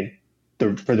way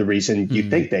for the reason you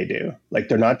think they do. Like,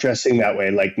 they're not dressing that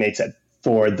way, like Nate said,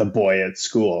 for the boy at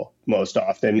school. Most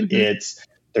often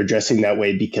they're dressing that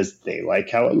way because they like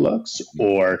how it looks,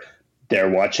 or they're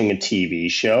watching a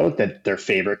TV show that their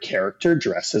favorite character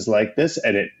dresses like this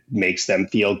and it makes them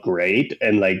feel great.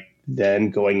 And like then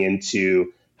going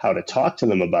into how to talk to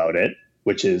them about it,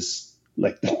 which is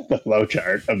like the flow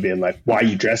chart of being like, why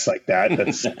you dress like that?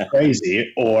 That's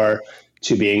crazy. Or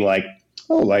to being like,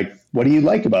 oh, like, what do you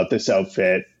like about this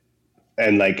outfit?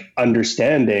 And like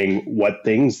understanding what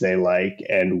things they like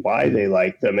and why they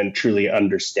like them, and truly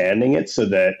understanding it so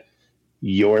that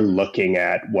you're looking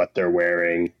at what they're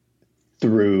wearing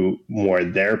through more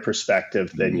their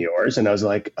perspective than yours. And I was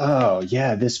like, oh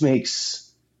yeah, this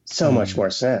makes so much more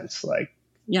sense. Like,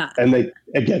 yeah. And like,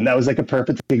 again, that was like a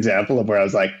perfect example of where I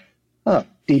was like, oh,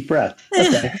 deep breath.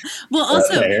 Okay. Well,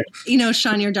 also,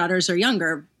 Sean, your daughters are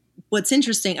younger. What's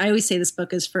interesting, I always say this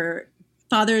book is for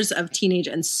fathers of teenage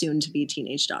and soon to be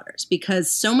teenage daughters, because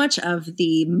so much of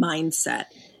the mindset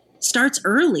starts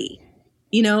early,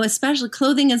 especially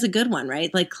clothing is a good one,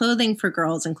 right? Like clothing for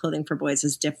girls and clothing for boys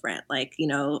is different. Like,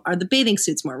 are the bathing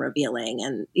suits more revealing?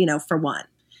 And, for one,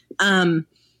 and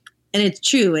it's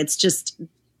true. It's just,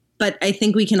 but I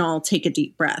think we can all take a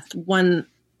deep breath. One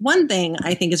thing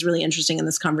I think is really interesting in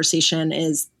this conversation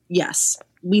is, yes,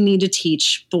 we need to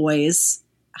teach boys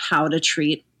how to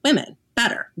treat women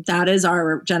better. That is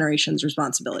our generation's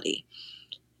responsibility.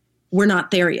 We're not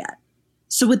there yet.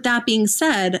 So with that being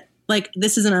said, like,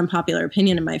 this is an unpopular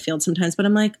opinion in my field sometimes, but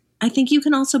I'm like, I think you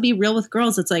can also be real with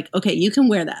girls. It's like, okay, you can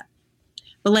wear that,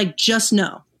 but like, just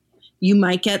know you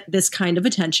might get this kind of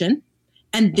attention,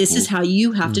 and this is how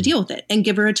you have to deal with it, and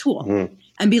give her a tool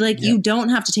and be like, you don't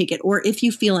have to take it. Or if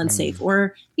you feel unsafe,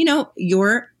 or,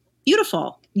 you're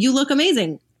beautiful, you look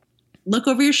amazing, look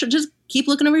over your just keep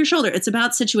looking over your shoulder. It's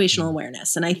about situational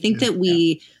awareness. And I think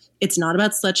that it's not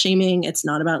about slut shaming. It's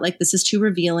not about like, this is too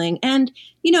revealing. And,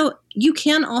 you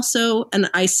can also, and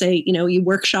I say, you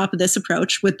workshop this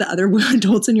approach with the other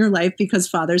adults in your life, because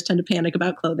fathers tend to panic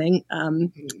about clothing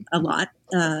a lot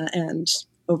and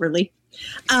overly.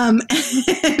 And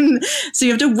so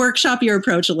you have to workshop your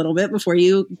approach a little bit before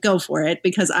you go for it,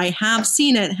 because I have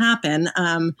seen it happen.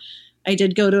 I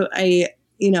did go to I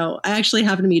actually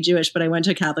happen to be Jewish, but I went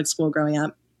to a Catholic school growing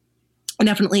up,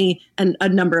 definitely, and a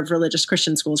number of religious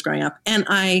Christian schools growing up. And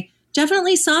I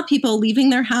definitely saw people leaving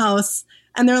their house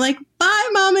and they're like, bye,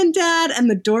 mom and dad. And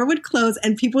the door would close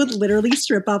and people would literally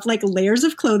strip off like layers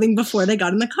of clothing before they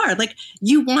got in the car. Like,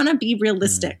 you want to be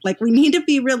realistic. Like, we need to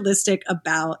be realistic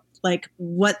about like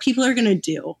what people are going to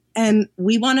do. And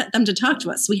we want them to talk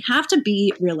to us. We have to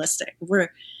be realistic.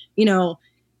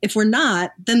 If we're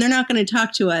not, then they're not going to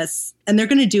talk to us and they're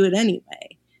going to do it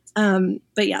anyway.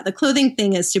 But yeah, the clothing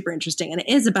thing is super interesting, and it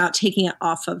is about taking it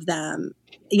off of them,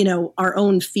 our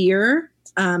own fear.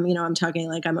 I'm talking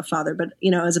like I'm a father, but,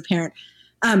 as a parent,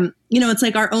 it's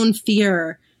like our own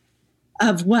fear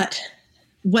of what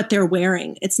they're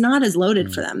wearing. It's not as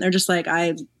loaded for them. They're just like,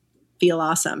 I feel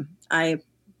awesome. I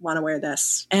want to wear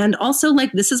this. And also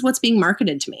like, this is what's being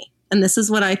marketed to me. And this is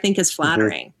what I think is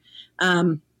flattering.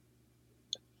 But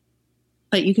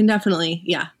you can definitely,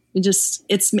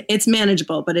 it's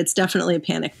manageable, but it's definitely a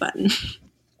panic button.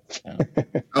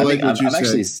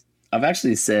 I've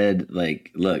actually said,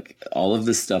 like, look, all of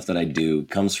this stuff that I do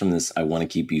comes from this. I want to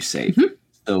keep you safe. Mm-hmm.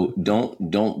 So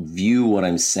don't view what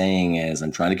I'm saying as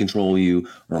I'm trying to control you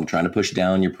or I'm trying to push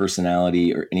down your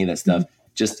personality or any of that stuff. Mm-hmm.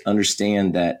 Just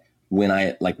understand that when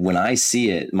I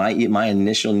see it, my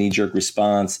initial knee-jerk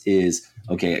response is,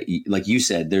 okay, like you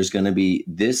said, there's going to be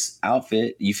this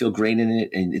outfit, you feel great in it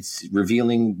and it's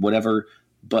revealing whatever,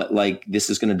 but like this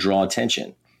is going to draw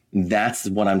attention. That's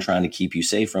what I'm trying to keep you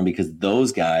safe from, because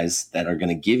those guys that are going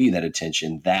to give you that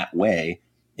attention that way,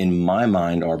 in my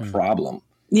mind, are a problem.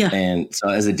 Yeah. And so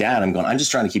as a dad, I'm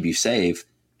just trying to keep you safe.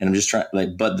 And I'm just trying,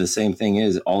 but the same thing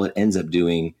is, all it ends up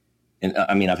doing, and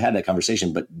I mean, I've had that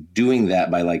conversation, but doing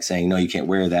that by like saying, no, you can't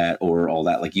wear that or all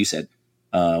that, like you said,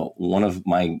 one of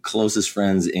my closest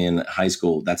friends in high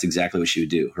school, that's exactly what she would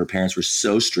do. Her parents were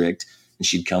so strict, and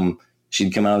she'd come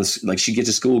out of, like, she'd get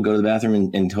to school, go to the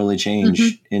bathroom and totally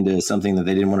change into something that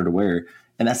they didn't want her to wear.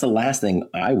 And that's the last thing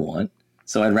I want.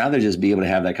 So I'd rather just be able to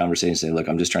have that conversation and say, look,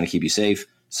 I'm just trying to keep you safe.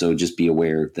 So just be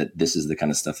aware that this is the kind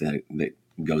of stuff that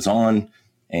goes on,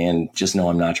 and just know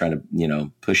I'm not trying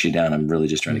to, push you down. I'm really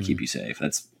just trying to keep you safe.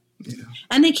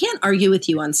 And they can't argue with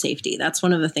you on safety. That's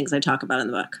one of the things I talk about in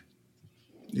the book.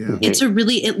 Yeah. It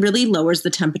really lowers the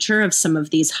temperature of some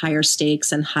of these higher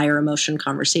stakes and higher emotion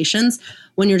conversations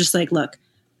when you're just like, look,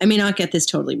 I may not get this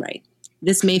totally right.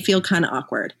 This may feel kind of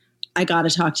awkward. I got to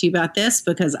talk to you about this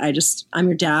because I'm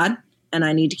your dad and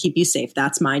I need to keep you safe.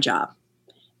 That's my job.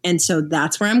 And so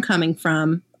that's where I'm coming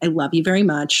from. I love you very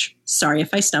much. Sorry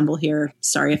if I stumble here.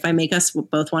 Sorry if I make us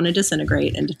both want to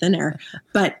disintegrate into thin air.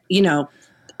 But,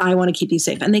 I want to keep you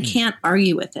safe. And they can't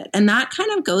argue with it. And that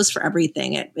kind of goes for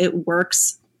everything. It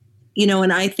works,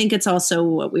 and I think it's also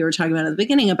what we were talking about at the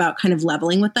beginning about kind of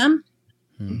leveling with them.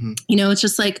 Mm-hmm. It's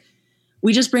just like,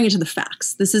 we just bring it to the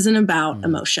facts. This isn't about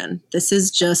emotion. This is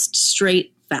just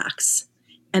straight facts.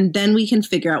 And then we can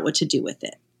figure out what to do with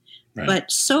it. Right.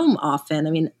 But so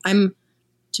often,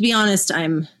 to be honest,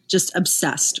 I'm just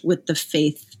obsessed with the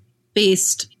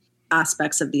faith-based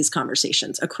aspects of these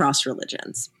conversations across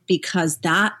religions, because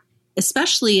that,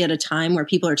 especially at a time where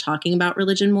people are talking about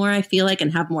religion more, I feel like,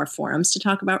 and have more forums to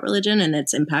talk about religion and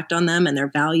its impact on them and their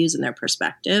values and their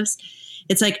perspectives.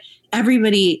 It's like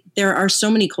there are so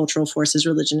many cultural forces,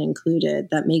 religion included,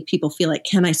 that make people feel like,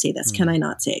 can I say this? Can I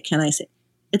not say it? Can I say it?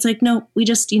 It's like, no, we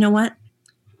just, you know what?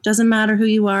 Doesn't matter who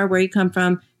you are, where you come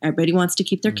from. Everybody wants to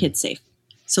keep their kids safe.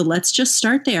 So let's just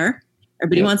start there.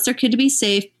 Everybody wants their kid to be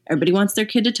safe. Everybody wants their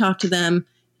kid to talk to them.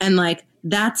 And like,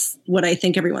 that's what I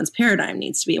think everyone's paradigm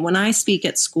needs to be. When I speak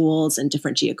at schools in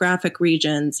different geographic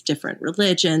regions, different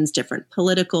religions, different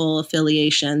political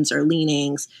affiliations or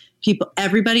leanings,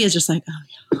 everybody is just like, oh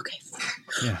yeah, okay.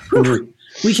 Yeah.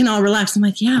 We can all relax. I'm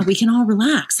like, yeah, we can all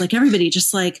relax. Like, everybody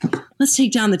just like, let's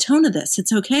take down the tone of this.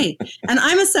 It's okay. And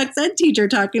I'm a sex ed teacher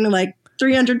talking to like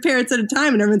 300 parents at a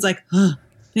time. And everyone's like, oh,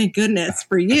 thank goodness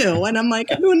for you. And I'm like,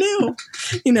 who knew?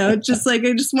 Just like,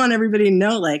 I just want everybody to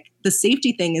know, like, the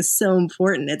safety thing is so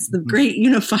important. It's the great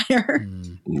unifier.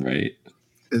 Right.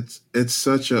 It's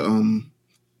such a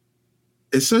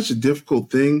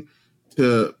difficult thing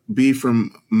to be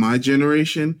from my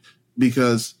generation,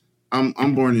 because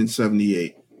I'm born in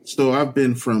 78. So I've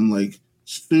been from like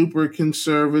super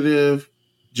conservative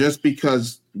just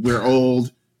because we're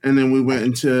old. And then we went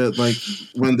into like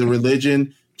when the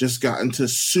religion just got into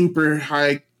super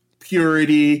high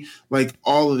purity, like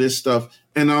all of this stuff.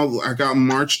 And I got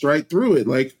marched right through it.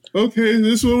 Like, okay,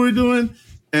 this is what we're doing.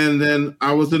 And then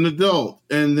I was an adult,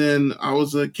 and then I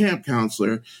was a camp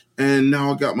counselor, and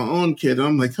now I got my own kid. And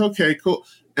I'm like, okay, cool.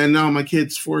 And now my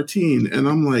kid's 14, and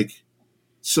I'm like,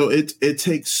 so it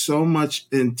takes so much,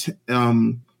 it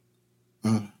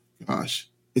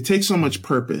takes so much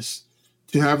purpose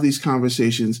to have these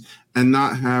conversations and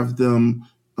not have them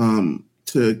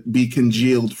to be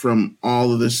congealed from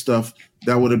all of this stuff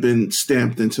that would have been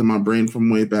stamped into my brain from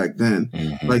way back then.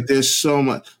 Mm-hmm. Like, there's so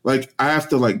much, like, I have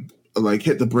to like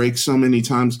hit the brakes so many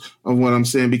times of what I'm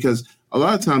saying, because a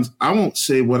lot of times I won't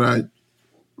say what I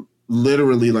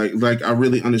literally like I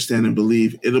really understand and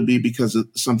believe. It'll be because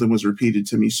something was repeated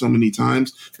to me so many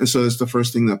times, and so that's the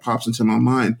first thing that pops into my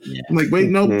mind. Yeah. I'm like, wait,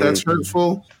 nope, that's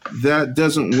hurtful. That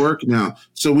doesn't work now.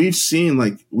 So we've seen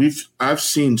I've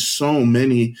seen so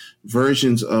many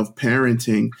versions of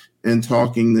parenting and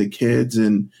talking to kids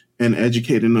and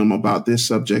educating them about this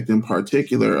subject in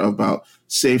particular, about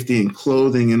safety and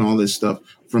clothing and all this stuff,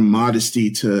 from modesty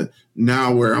to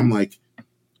now where I'm like,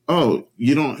 oh,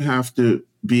 you don't have to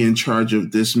be in charge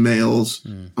of this male's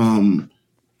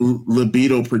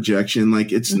libido projection.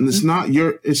 Like it's not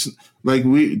it's like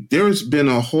there's been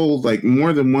a whole, like,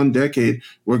 more than one decade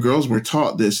where girls were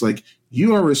taught this, like,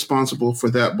 you are responsible for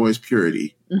that boy's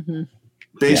purity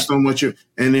based on what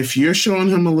and if you're showing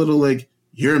him a little, like,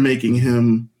 you're making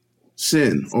him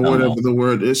sin or whatever the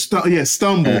word is. Stumble.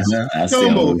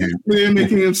 You're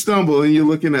making him stumble, and you're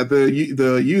looking at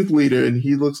the youth leader, and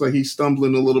he looks like he's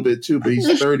stumbling a little bit too, but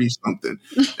he's 30 something.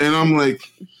 And I'm like,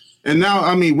 and now,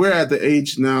 I mean, we're at the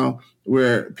age now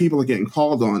where people are getting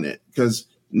called on it because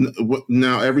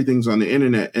now everything's on the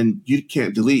internet and you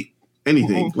can't delete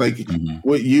anything. Like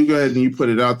what you go ahead and you put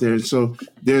it out there. And so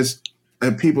there's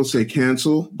people say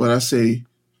cancel, but I say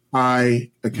high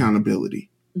accountability.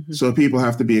 So people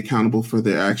have to be accountable for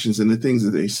their actions and the things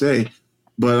that they say.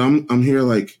 But I'm here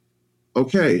like,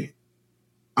 okay,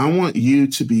 I want you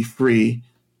to be free,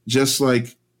 just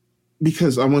like,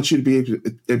 because I want you to be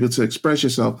able to express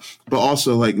yourself. But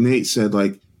also, like Nate said,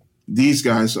 like, these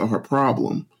guys are a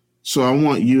problem. So I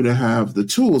want you to have the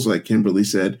tools, like Kimberly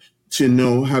said, to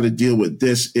know how to deal with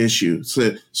this issue.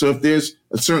 So if there's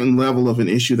a certain level of an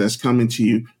issue that's coming to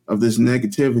you of this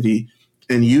negativity,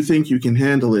 and you think you can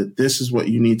handle it, this is what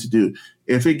you need to do.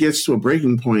 If it gets to a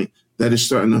breaking point that is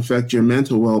starting to affect your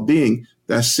mental well-being,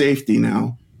 that's safety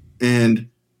now. And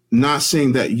not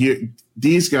saying that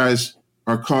these guys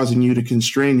are causing you to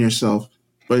constrain yourself,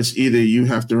 but it's either you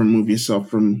have to remove yourself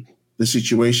from the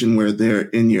situation where they're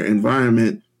in your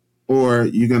environment, or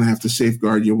you're going to have to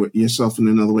safeguard yourself in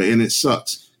another way. And it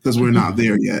sucks because we're not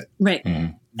there yet. Right.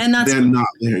 And they're not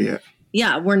there yet.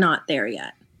 Yeah, we're not there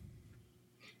yet.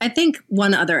 I think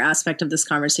one other aspect of this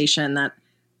conversation that,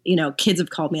 kids have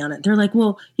called me on it. They're like,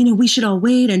 well, we should all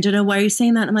wait. And why are you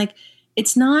saying that? I'm like,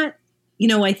 it's not,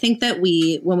 I think that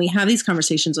when we have these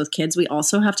conversations with kids, we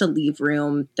also have to leave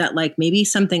room that, like, maybe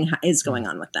something is going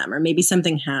on with them, or maybe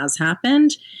something has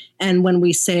happened. And when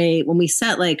we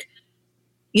set, like,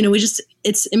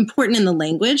 it's important in the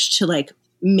language to, like,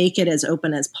 make it as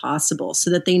open as possible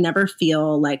so that they never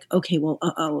feel like, okay, well,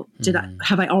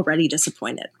 have I already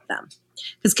disappointed them?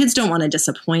 Because kids don't want to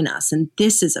disappoint us. And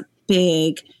this is a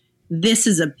big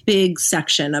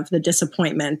section of the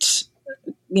disappointment,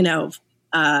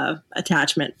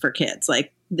 attachment for kids,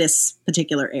 like this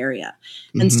particular area.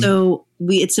 And so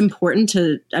it's important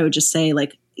I would just say,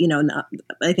 like,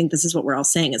 I think this is what we're all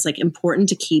saying, is, like, important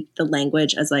to keep the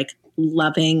language as, like,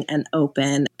 loving and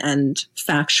open and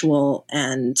factual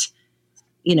and,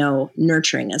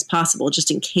 nurturing as possible,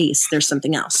 just in case there's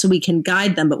something else. So we can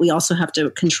guide them, but we also have to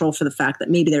control for the fact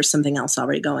that maybe there's something else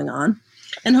already going on.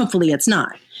 And hopefully it's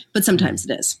not, but sometimes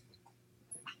it is.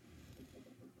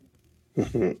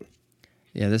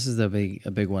 Yeah, this is a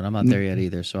big one. I'm not there yet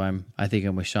either. So I think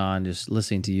I'm with Sean, just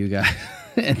listening to you guys.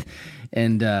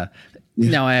 and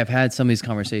now I have had some of these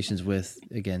conversations with,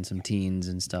 again, some teens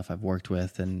and stuff I've worked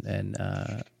with and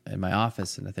in my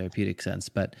office in a therapeutic sense,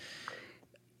 but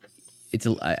it's a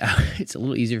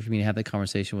little easier for me to have that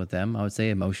conversation with them, I would say,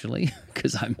 emotionally,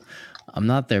 because I'm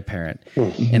not their parent.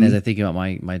 And as I think about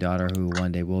my daughter, who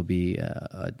one day will be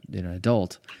an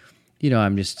adult,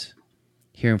 I'm just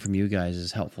hearing from you guys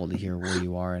is helpful to hear where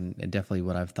you are, and definitely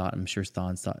what I've thought. I'm sure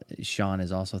Sean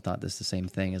has also thought the same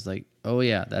thing, is like, oh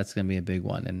yeah, that's going to be a big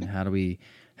one. And how do we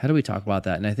talk about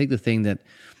that? And I think the thing that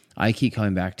I keep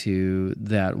coming back to,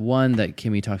 that one that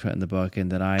Kimmy talks about in the book,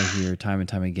 and that I hear time and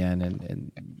time again,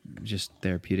 and just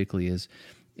therapeutically, is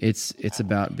it's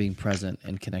about being present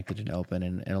and connected and open,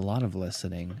 and a lot of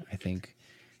listening, I think.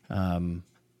 And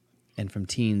from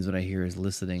teens, what I hear is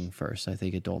listening first. I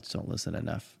think adults don't listen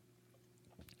enough.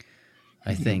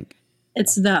 I think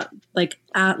it's that, like,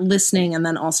 listening, and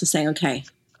then also saying, okay,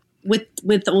 with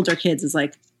the older kids, is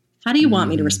like, how do you want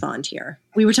me to respond here?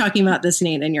 We were talking about this,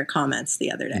 Nate, in your comments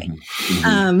the other day.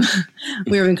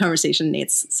 We were in conversation,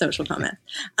 Nate's social comment,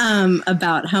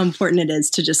 about how important it is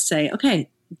to just say, okay,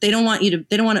 they don't want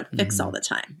to fix all the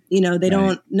time. They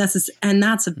don't necessarily, and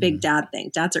that's a big dad thing.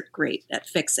 Dads are great at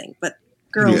fixing, but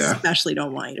girls especially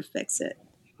don't want you to fix it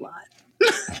a lot.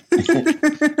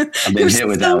 I've been hit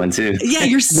with that one too. Yeah,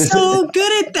 you're so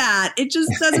good at that. It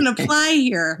just doesn't apply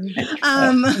here.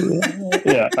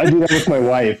 Yeah, I do that with my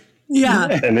wife. Yeah.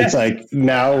 And it's like,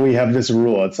 now we have this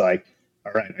rule. It's like,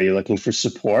 all right, are you looking for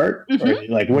support? Or are you,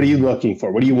 like, what are you looking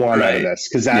for? What do you want out of this?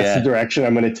 Because that's the direction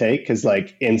I'm going to take. Because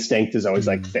like instinct is always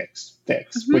like fix,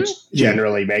 which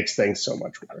generally makes things so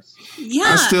much worse.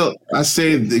 Yeah. I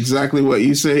say exactly what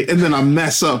you say, and then I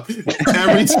mess up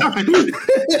every time.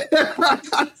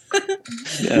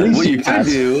 What you can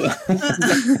do.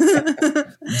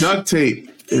 Duct tape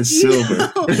is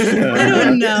silver. I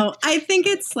don't know. I think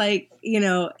it's like, you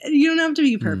don't have to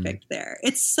be perfect there.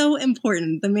 It's so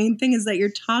important. The main thing is that you're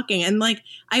talking. And like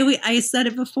I said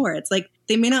it before, it's like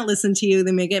they may not listen to you,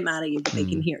 they may get mad at you, but they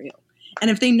can hear you. And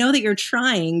if they know that you're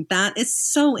trying, that is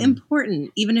so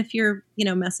important. Even if you're,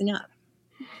 messing up,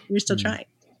 you're still trying.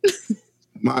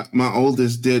 My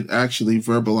oldest did actually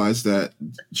verbalize that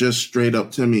just straight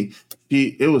up to me.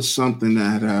 It was something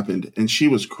that had happened, and she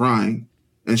was crying,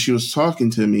 and she was talking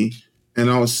to me, and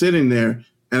I was sitting there,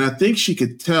 and I think she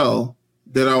could tell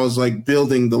that I was like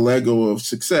building the Lego of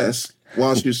success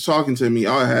while she was talking to me.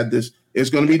 I had this, it's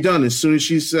going to be done. As soon as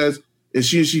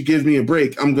she gives me a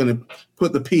break, I'm going to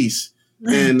put the piece.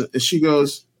 And she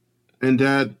goes, and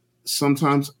Dad,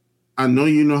 sometimes I know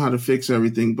you know how to fix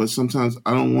everything, but sometimes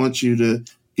I don't want you to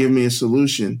give me a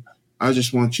solution. I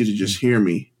just want you to just hear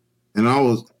me. And I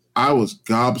was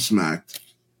gobsmacked.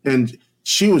 And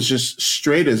she was just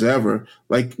straight as ever,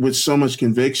 like with so much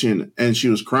conviction. And she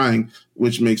was crying,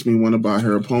 which makes me want to buy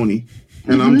her a pony.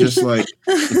 And I'm just like,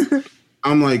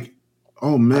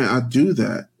 oh man, I do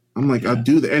that. I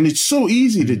do that. And it's so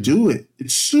easy to do it.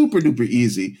 It's super duper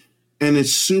easy. And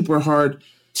it's super hard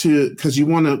because you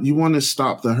want to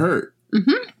stop the hurt.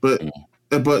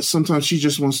 But sometimes she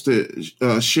just wants to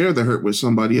share the hurt with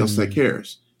somebody else that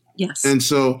cares. Yes. And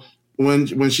so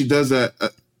when she does that,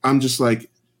 I'm just like,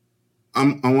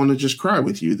 I want to just cry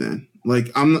with you then.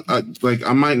 Like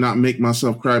I might not make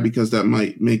myself cry because that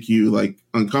might make you like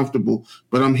uncomfortable,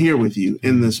 but I'm here with you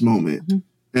in this moment.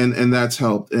 And that's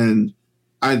helped. And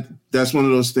that's one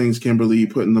of those things, Kimberly, you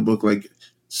put in the book, like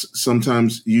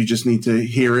sometimes you just need to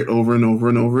hear it over and over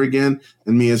and over again.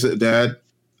 And me as a dad,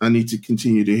 I need to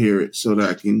continue to hear it so that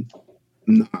I can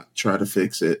not try to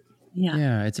fix it.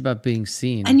 Yeah, it's about being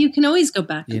seen. And you can always go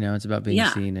back. It's about being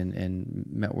seen and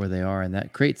met where they are. And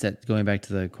that creates that, going back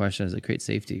to the question, is it creates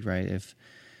safety, right? If,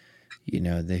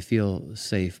 they feel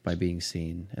safe by being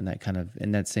seen, and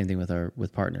that same thing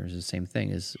with partners, the same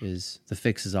thing is the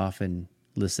fix is often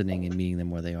listening and meeting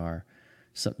them where they are.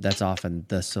 So that's often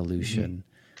the solution.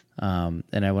 And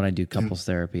when I do couples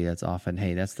therapy, that's often,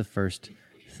 that's the first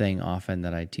thing often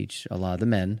that I teach a lot of the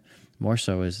men, more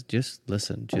so, is just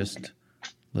listen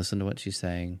to what she's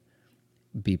saying,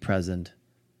 be present,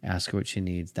 ask her what she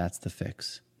needs. That's the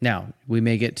fix. Now, we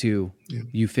may get to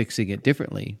you fixing it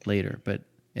differently later, but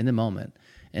in the moment.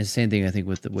 And the same thing, I think,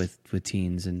 with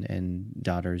teens and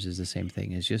daughters is the same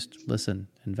thing, is just listen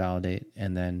and validate,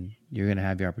 and then you're going to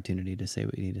have your opportunity to say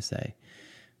what you need to say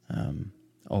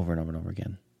over and over and over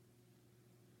again.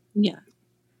 Yeah.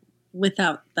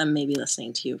 Without them maybe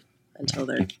listening to you until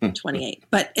they're 28.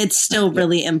 But it's still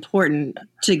really important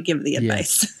to give the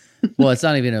advice. Well, it's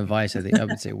not even advice. I think I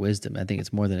would say wisdom. I think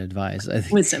it's more than advice. I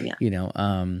think, wisdom, yeah.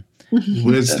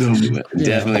 Wisdom.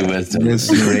 Definitely wisdom.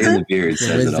 Gray in the beard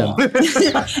says it all.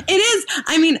 It is.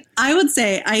 I mean, I would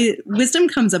say wisdom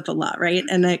comes up a lot, right?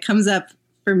 And it comes up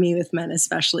for me with men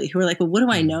especially, who are like, well, what do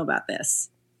I know about this?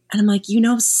 And I'm like, you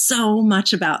know so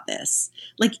much about this.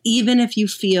 Like, even if you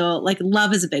feel like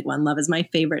love is a big one. Love is my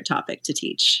favorite topic to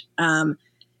teach. And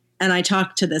I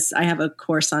talk to this, I have a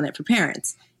course on it for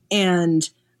parents. And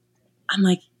I'm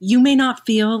like, you may not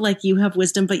feel like you have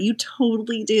wisdom, but you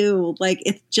totally do. Like,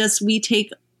 it's just, we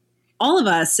take, all of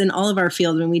us in all of our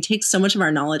fields, and we take so much of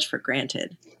our knowledge for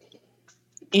granted.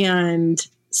 And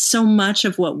so much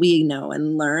of what we know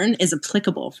and learn is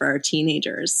applicable for our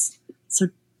teenagers.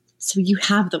 So you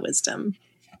have the wisdom.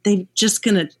 They're just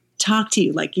going to talk to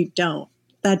you like you don't.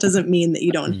 That doesn't mean that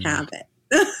you don't have it.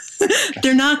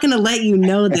 They're not going to let you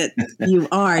know that you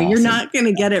are. Awesome. You're not going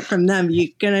to get it from them. You're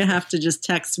going to have to just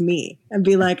text me and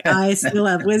be like, I still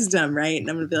have wisdom, right? And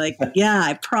I'm going to be like, yeah,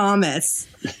 I promise.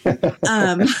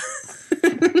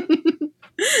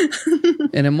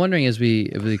 And I'm wondering, as we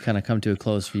kind of come to a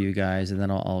close for you guys, and then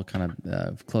I'll kind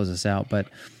of close us out, but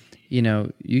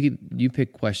you pick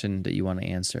a question that you want to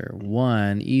answer.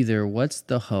 One, either what's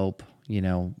the hope,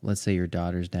 let's say your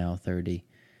daughter's now 30.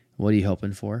 What are you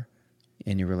hoping for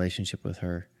in your relationship with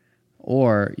her?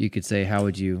 Or you could say, how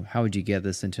would you get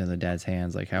this into the dad's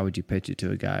hands? Like, how would you pitch it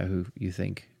to a guy who you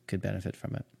think could benefit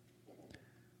from it?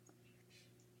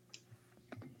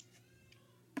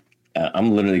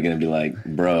 I'm literally going to be like,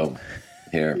 bro,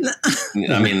 here.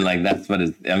 I mean, like, that's what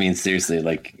it, I mean, seriously,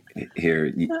 like,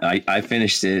 here, I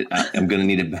finished it. I'm going to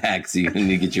need it back. So you're going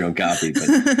to need to get your own copy,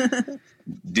 but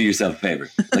do yourself a favor.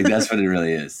 Like, that's what it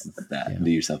really is. It's that. Yeah.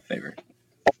 Do yourself a favor.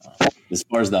 As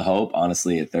far as the hope,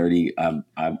 honestly, at 30,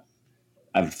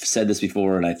 I've said this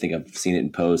before, and I think I've seen it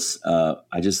in posts. I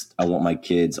want my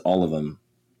kids, all of them,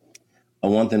 I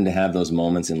want them to have those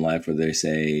moments in life where they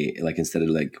say, like, instead of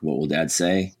like, what will dad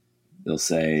say? They'll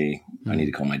say, I need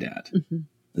to call my dad. Mm-hmm.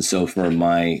 And so for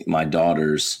my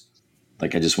daughters,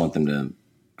 like, I want them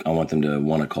to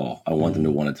want to call. I want them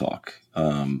to want to talk.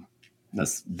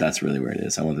 That's really where it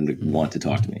is. I want them to want to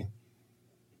talk to me.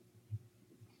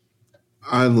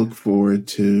 I look forward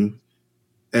to,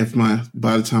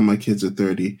 by the time my kids are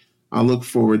 30, I look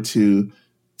forward to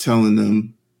telling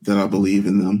them that I believe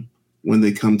in them when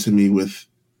they come to me with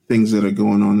things that are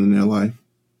going on in their life,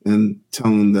 and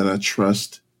telling them that I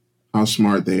trust how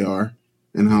smart they are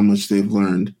and how much they've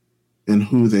learned and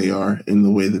who they are in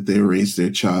the way that they raise their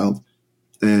child.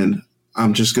 And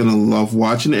I'm just going to love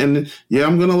watching it. And yeah,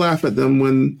 I'm going to laugh at them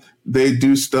when they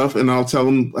do stuff, and I'll tell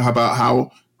them about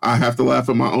how I have to laugh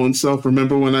at my own self.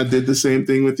 Remember when I did the same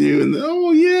thing with you? And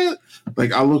oh yeah,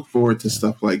 like, I look forward to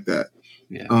stuff like that.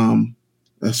 Yeah.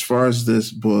 As far as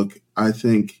this book, I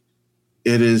think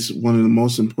it is one of the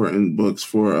most important books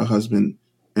for a husband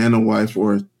and a wife,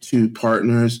 or two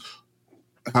partners,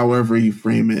 however you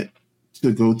frame it,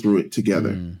 to go through it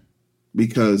together.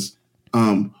 Because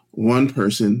one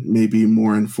person may be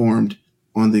more informed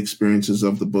on the experiences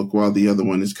of the book, while the other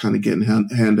one is kind of getting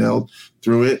handheld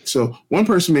through it. So one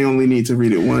person may only need to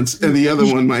read it once, and the other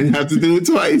one might have to do it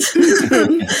twice.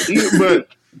 But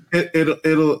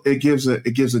it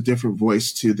gives a different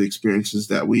voice to the experiences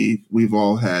that we've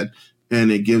all had,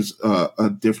 and it gives a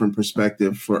different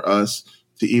perspective for us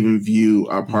to even view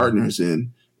our partners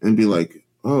in and be like,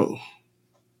 oh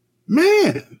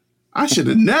man, I should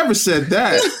have never said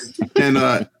that. And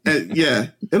yeah,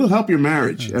 it'll help your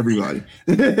marriage, everybody.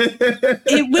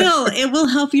 It will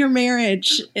help your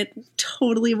marriage. It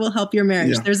totally will help your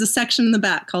marriage. Yeah. There's a section in the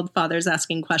back called Fathers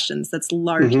Asking Questions that's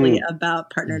largely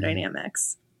about partner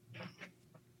dynamics.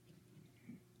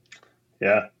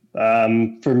 Yeah.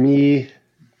 For me,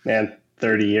 man,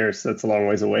 30 years, that's a long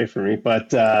ways away for me.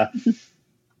 But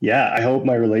yeah, I hope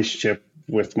my relationship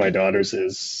with my daughters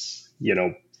is,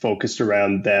 focused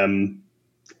around them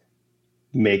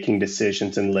making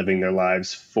decisions and living their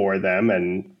lives for them,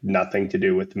 and nothing to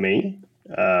do with me,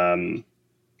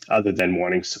 other than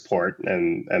wanting support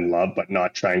and love, but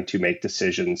not trying to make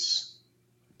decisions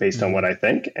based on what I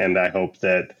think. And I hope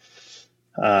that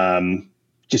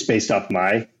just based off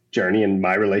my journey and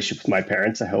my relationship with my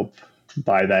parents, I hope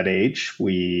by that age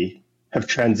we have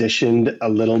transitioned a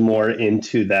little more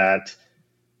into that.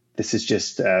 This is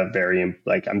just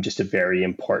I'm just a very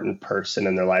important person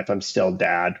in their life. I'm still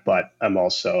dad, but I'm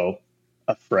also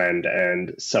a friend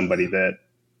and somebody that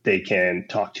they can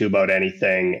talk to about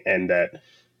anything. And that,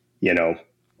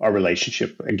 our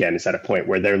relationship, again, is at a point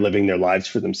where they're living their lives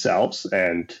for themselves.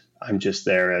 And I'm just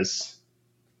there as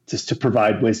just to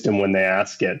provide wisdom when they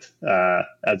ask it,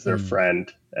 as their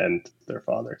friend and their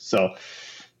father. So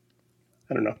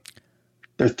I don't know.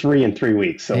 They're 3 in 3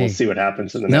 weeks, so we'll see what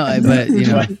happens in the next. No,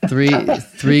 but three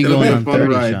going on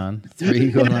 30, Sean.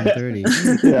 3 going on 30.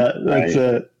 Yeah, that's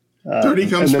it. 30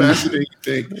 comes faster than you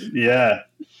think. Yeah,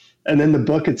 and then the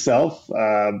book itself.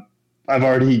 I've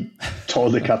already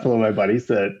told a couple of my buddies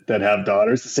that have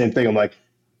daughters the same thing. I'm like,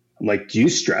 do you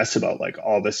stress about like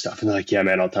all this stuff? And they're like, yeah,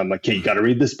 man, all the time. I'm like, okay, you got to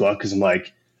read this book, because I'm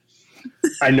like,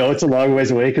 I know it's a long ways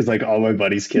away, because like all my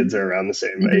buddies' kids are around the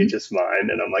same age as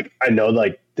mine, and I'm like, I know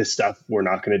like this stuff we're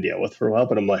not going to deal with for a while,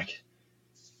 but I'm like,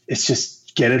 it's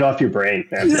just get it off your brain,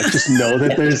 man. Like, just know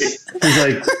that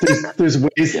there's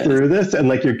ways through this, and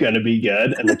like you're going to be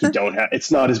good, and like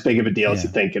it's not as big of a deal as you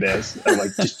think it is. I'm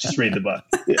like, just read the book.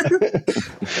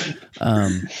 Yeah.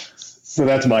 So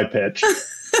that's my pitch.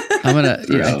 I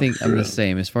think I'm the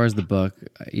same as far as the book.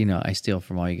 I steal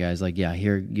from all you guys. Like, yeah,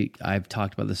 I've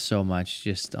talked about this so much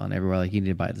just on everywhere. Like, you need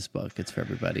to buy this book. It's for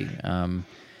everybody.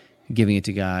 Giving it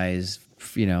to guys,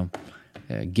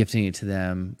 gifting it to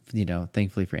them.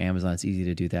 Thankfully for Amazon, it's easy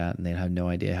to do that, and they have no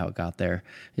idea how it got there.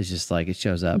 It's just like it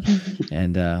shows up,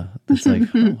 and it's like,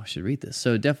 oh, I should read this.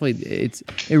 So definitely, it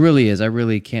really is. I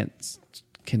really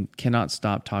cannot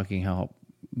stop talking how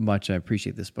much I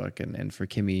appreciate this book, and for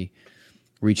Kimmy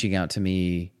reaching out to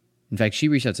me. In fact, she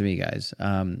reached out to me, guys.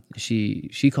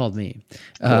 She called me.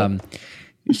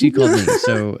 She called me.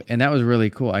 So, and that was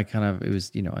really cool. It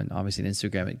was, and obviously on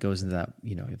Instagram, it goes into that,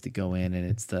 you have to go in, and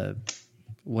it's the,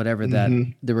 whatever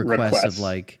that, the request of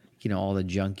like, all the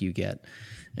junk you get.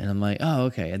 And I'm like, oh,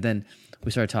 okay. And then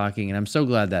we started talking, and I'm so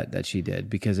glad that she did,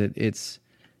 because it's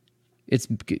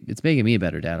making me a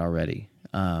better dad already.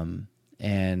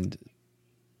 And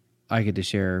I get to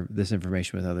share this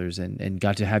information with others, and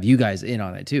got to have you guys in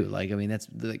on it too. Like, I mean, that's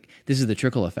like, this is the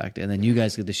trickle effect. And then you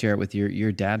guys get to share it with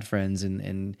your dad friends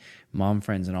and mom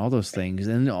friends and all those things.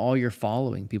 And all your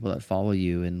following, people that follow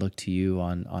you and look to you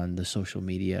on the social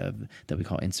media that we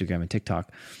call Instagram and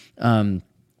TikTok. And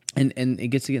it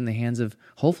gets to get in the hands of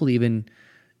hopefully even,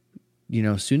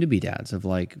 soon to be dads, of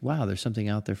like, wow, there's something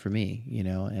out there for me,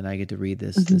 and I get to read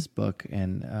this book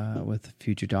and with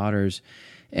future daughters.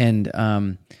 And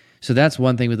so that's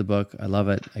one thing with the book. I love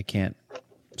it. I can't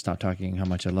stop talking how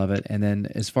much I love it. And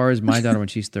then as far as my daughter, when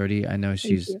she's 30, I know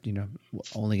she's,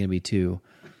 only going to be 2,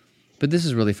 but this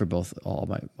is really for all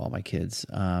my kids.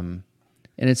 And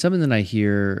it's something that I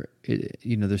hear,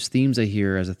 there's themes I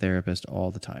hear as a therapist all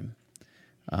the time,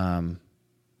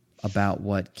 about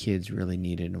what kids really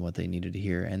needed and what they needed to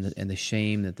hear, and the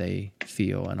shame that they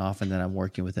feel, and often that I'm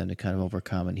working with them to kind of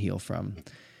overcome and heal from.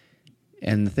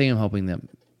 And the thing I'm hoping that,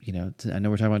 I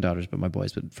know we're talking about daughters, but my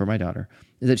boys, but for my daughter,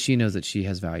 is that she knows that she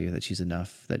has value, that she's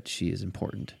enough, that she is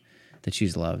important, that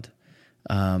she's loved,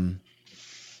 and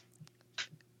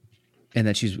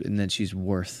that she's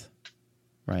worth,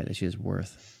 right? That she is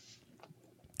worth.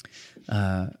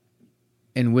 And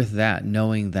with that,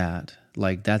 knowing that,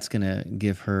 like, that's going to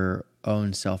give her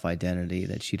own self-identity,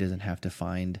 that she doesn't have to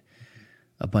find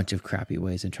a bunch of crappy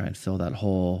ways and try and fill that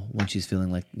hole when she's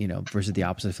feeling like, versus the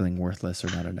opposite, feeling worthless or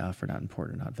not enough or not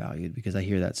important or not valued. Because I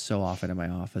hear that so often in my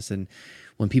office. And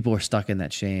when people are stuck in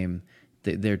that shame,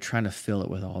 they're trying to fill it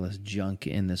with all this junk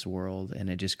in this world, and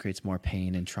it just creates more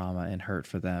pain and trauma and hurt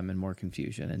for them and more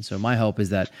confusion. And so my hope is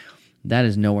that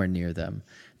is nowhere near them,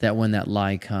 that when that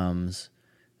lie comes,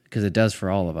 because it does for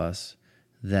all of us,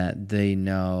 that they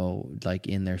know, like,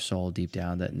 in their soul deep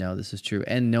down, that no, this is true.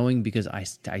 And knowing, because I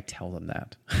tell them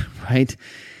that, right?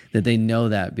 That they know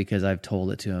that because I've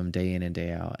told it to them day in and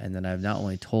day out. And then I've not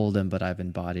only told them, but I've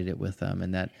embodied it with them.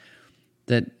 And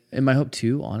and my hope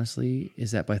too, honestly,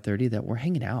 is that by 30, that we're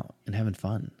hanging out and having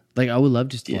fun. Like, I would love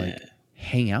just to like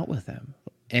hang out with them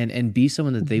and be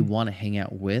someone that they want to hang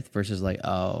out with, versus like,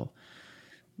 oh,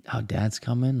 dad's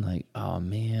coming, like, oh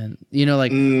man,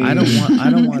 like, I don't want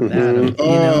that of,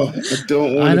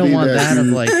 I don't want that of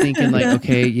like thinking like,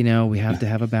 okay, we have to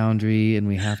have a boundary, and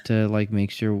we have to like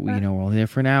make sure we're only there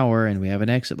for an hour, and we have an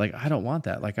exit. Like, I don't want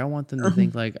that. Like, I want them to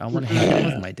think like, I want to hang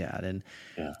out with my dad and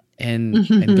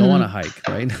go on a hike,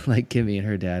 right? Like Kimmy and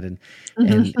her dad,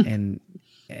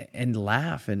 and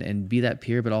laugh and be that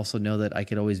peer, but also know that I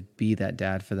could always be that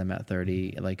dad for them at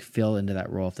 30, like fill into that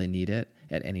role if they need it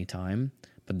at any time.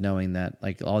 But knowing that,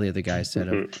 like all the other guys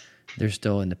said, they're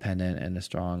still independent and a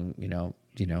strong,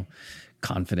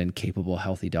 confident, capable,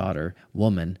 healthy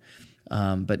woman.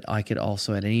 But I could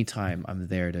also at any time, I'm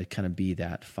there to kind of be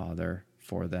that father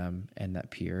for them and that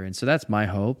peer. And so that's my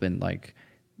hope. And like,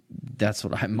 that's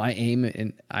what my aim.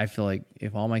 And I feel like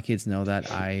if all my kids know that,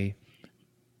 I'm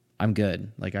good.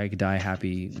 Like, I could die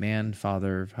happy man,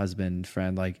 father, husband,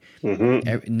 friend, like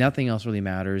nothing else really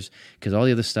matters, because all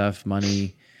the other stuff,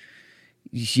 money,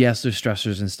 yes, there's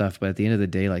stressors and stuff, but at the end of the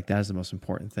day, like, that is the most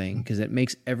important thing, because it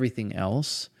makes everything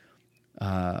else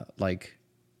like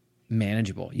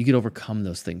manageable. You could overcome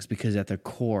those things because at their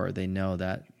core, they know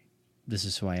that this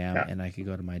is who I am, and I could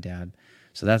go to my dad.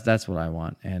 So that's what I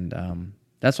want. And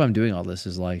that's why I'm doing all this,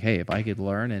 is like, hey, if I could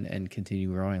learn and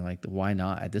continue growing, like, why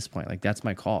not at this point? Like, that's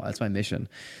my call. That's my mission.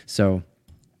 So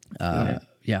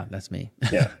that's me.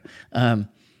 Yeah.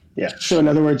 Yeah. So in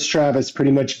other words, Travis,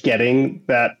 pretty much getting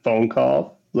that phone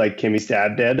call like Kimmy's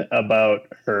dad did about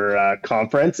her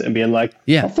conference and being like,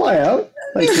 I'll fly out.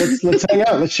 Like, let's hang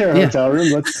out. Let's share a hotel room.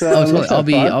 Let's I'll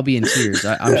be in tears.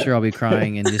 I'm sure I'll be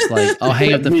crying and just like, I'll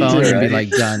hang up the phone and be like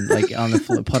done, like on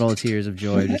the puddle of tears of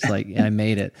joy, just like, I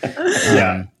made it.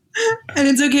 And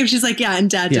it's okay if she's like, and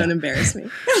dad, don't embarrass me.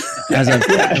 As that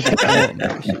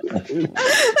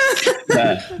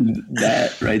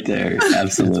right there,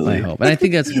 absolutely. That's my hope, and I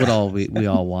think that's what we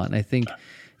all want. And I think,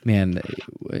 man,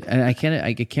 and I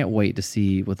can't wait to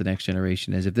see what the next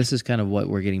generation is. If this is kind of what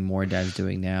we're getting more dads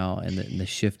doing now, and the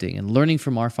shifting and learning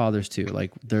from our fathers too,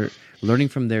 like they're learning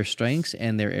from their strengths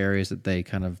and their areas that they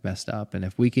kind of messed up. And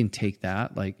if we can take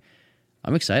that, like,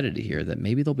 I'm excited to hear that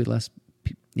maybe there'll be less,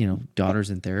 daughters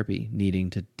in therapy needing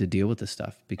to deal with this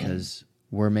stuff, because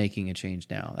we're making a change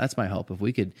now. That's my hope. If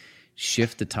we could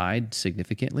shift the tide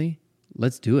significantly,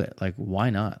 let's do it. Like, why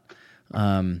not?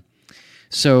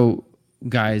 So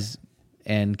guys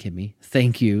and Kimmy,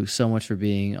 thank you so much for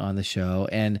being on the show.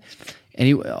 And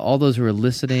all those who are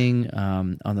listening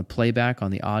on the playback,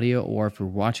 on the audio, or if you're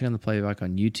watching on the playback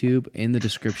on YouTube, in the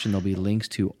description there'll be links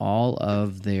to all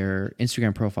of their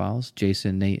Instagram profiles,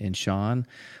 Jason, Nate, and Sean.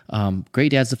 Great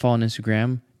dads to follow on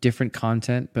Instagram, different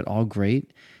content, but all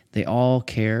great. They all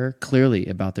care clearly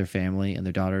about their family and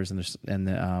their daughters and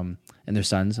their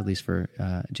sons, at least for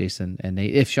Jason and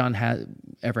Nate. If Sean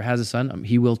ever has a son,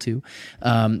 he will too.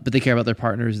 But they care about their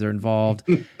partners. They're involved.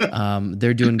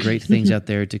 They're doing great things out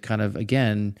there to kind of,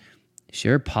 again,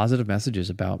 share positive messages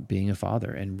about being a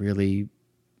father and really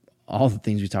all the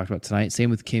things we talked about tonight. Same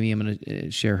with Kimmy. I'm going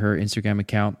to share her Instagram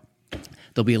account.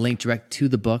 There'll be a link direct to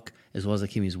the book as well as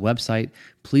Kimmy's website.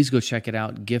 Please go check it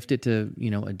out. Gift it to,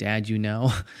 a dad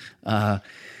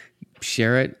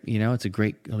share it. It's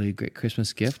it'll be a great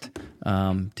Christmas gift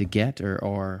to get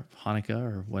or Hanukkah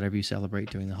or whatever you celebrate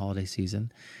during the holiday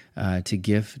season to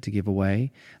give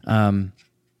away. Any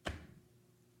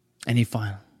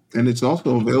final? And it's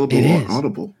also available on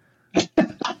Audible.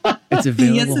 It's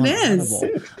available. Yes,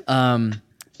 it is.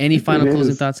 Any final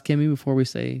closing thoughts, Kimmy, before we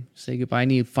say goodbye?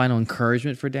 Any final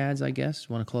encouragement for dads, I guess?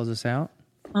 Want to close us out?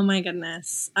 Oh my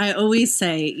goodness. I always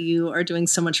say you are doing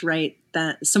so much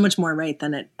more right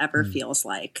than it ever feels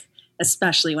like,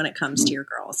 especially when it comes to your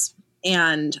girls.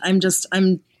 And I'm just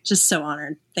so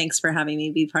honored. Thanks for having me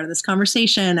be part of this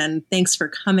conversation, and thanks for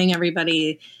coming,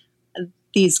 everybody.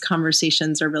 These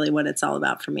conversations are really what it's all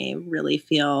about for me. Really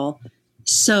feel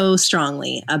so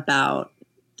strongly about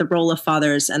the role of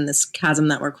fathers and this chasm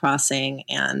that we're crossing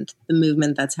and the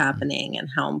movement that's happening and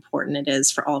how important it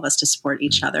is for all of us to support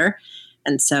each other.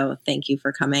 And so thank you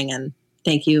for coming, and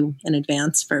thank you in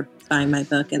advance for buying my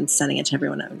book and sending it to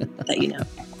everyone that you know.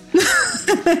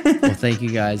 Well, thank you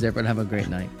guys. Everyone have a great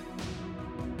night.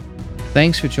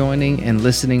 Thanks for joining and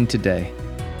listening today.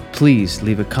 Please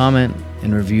leave a comment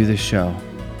and review the show.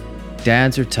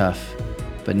 Dads are tough,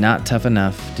 but not tough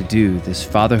enough to do this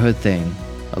fatherhood thing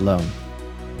alone.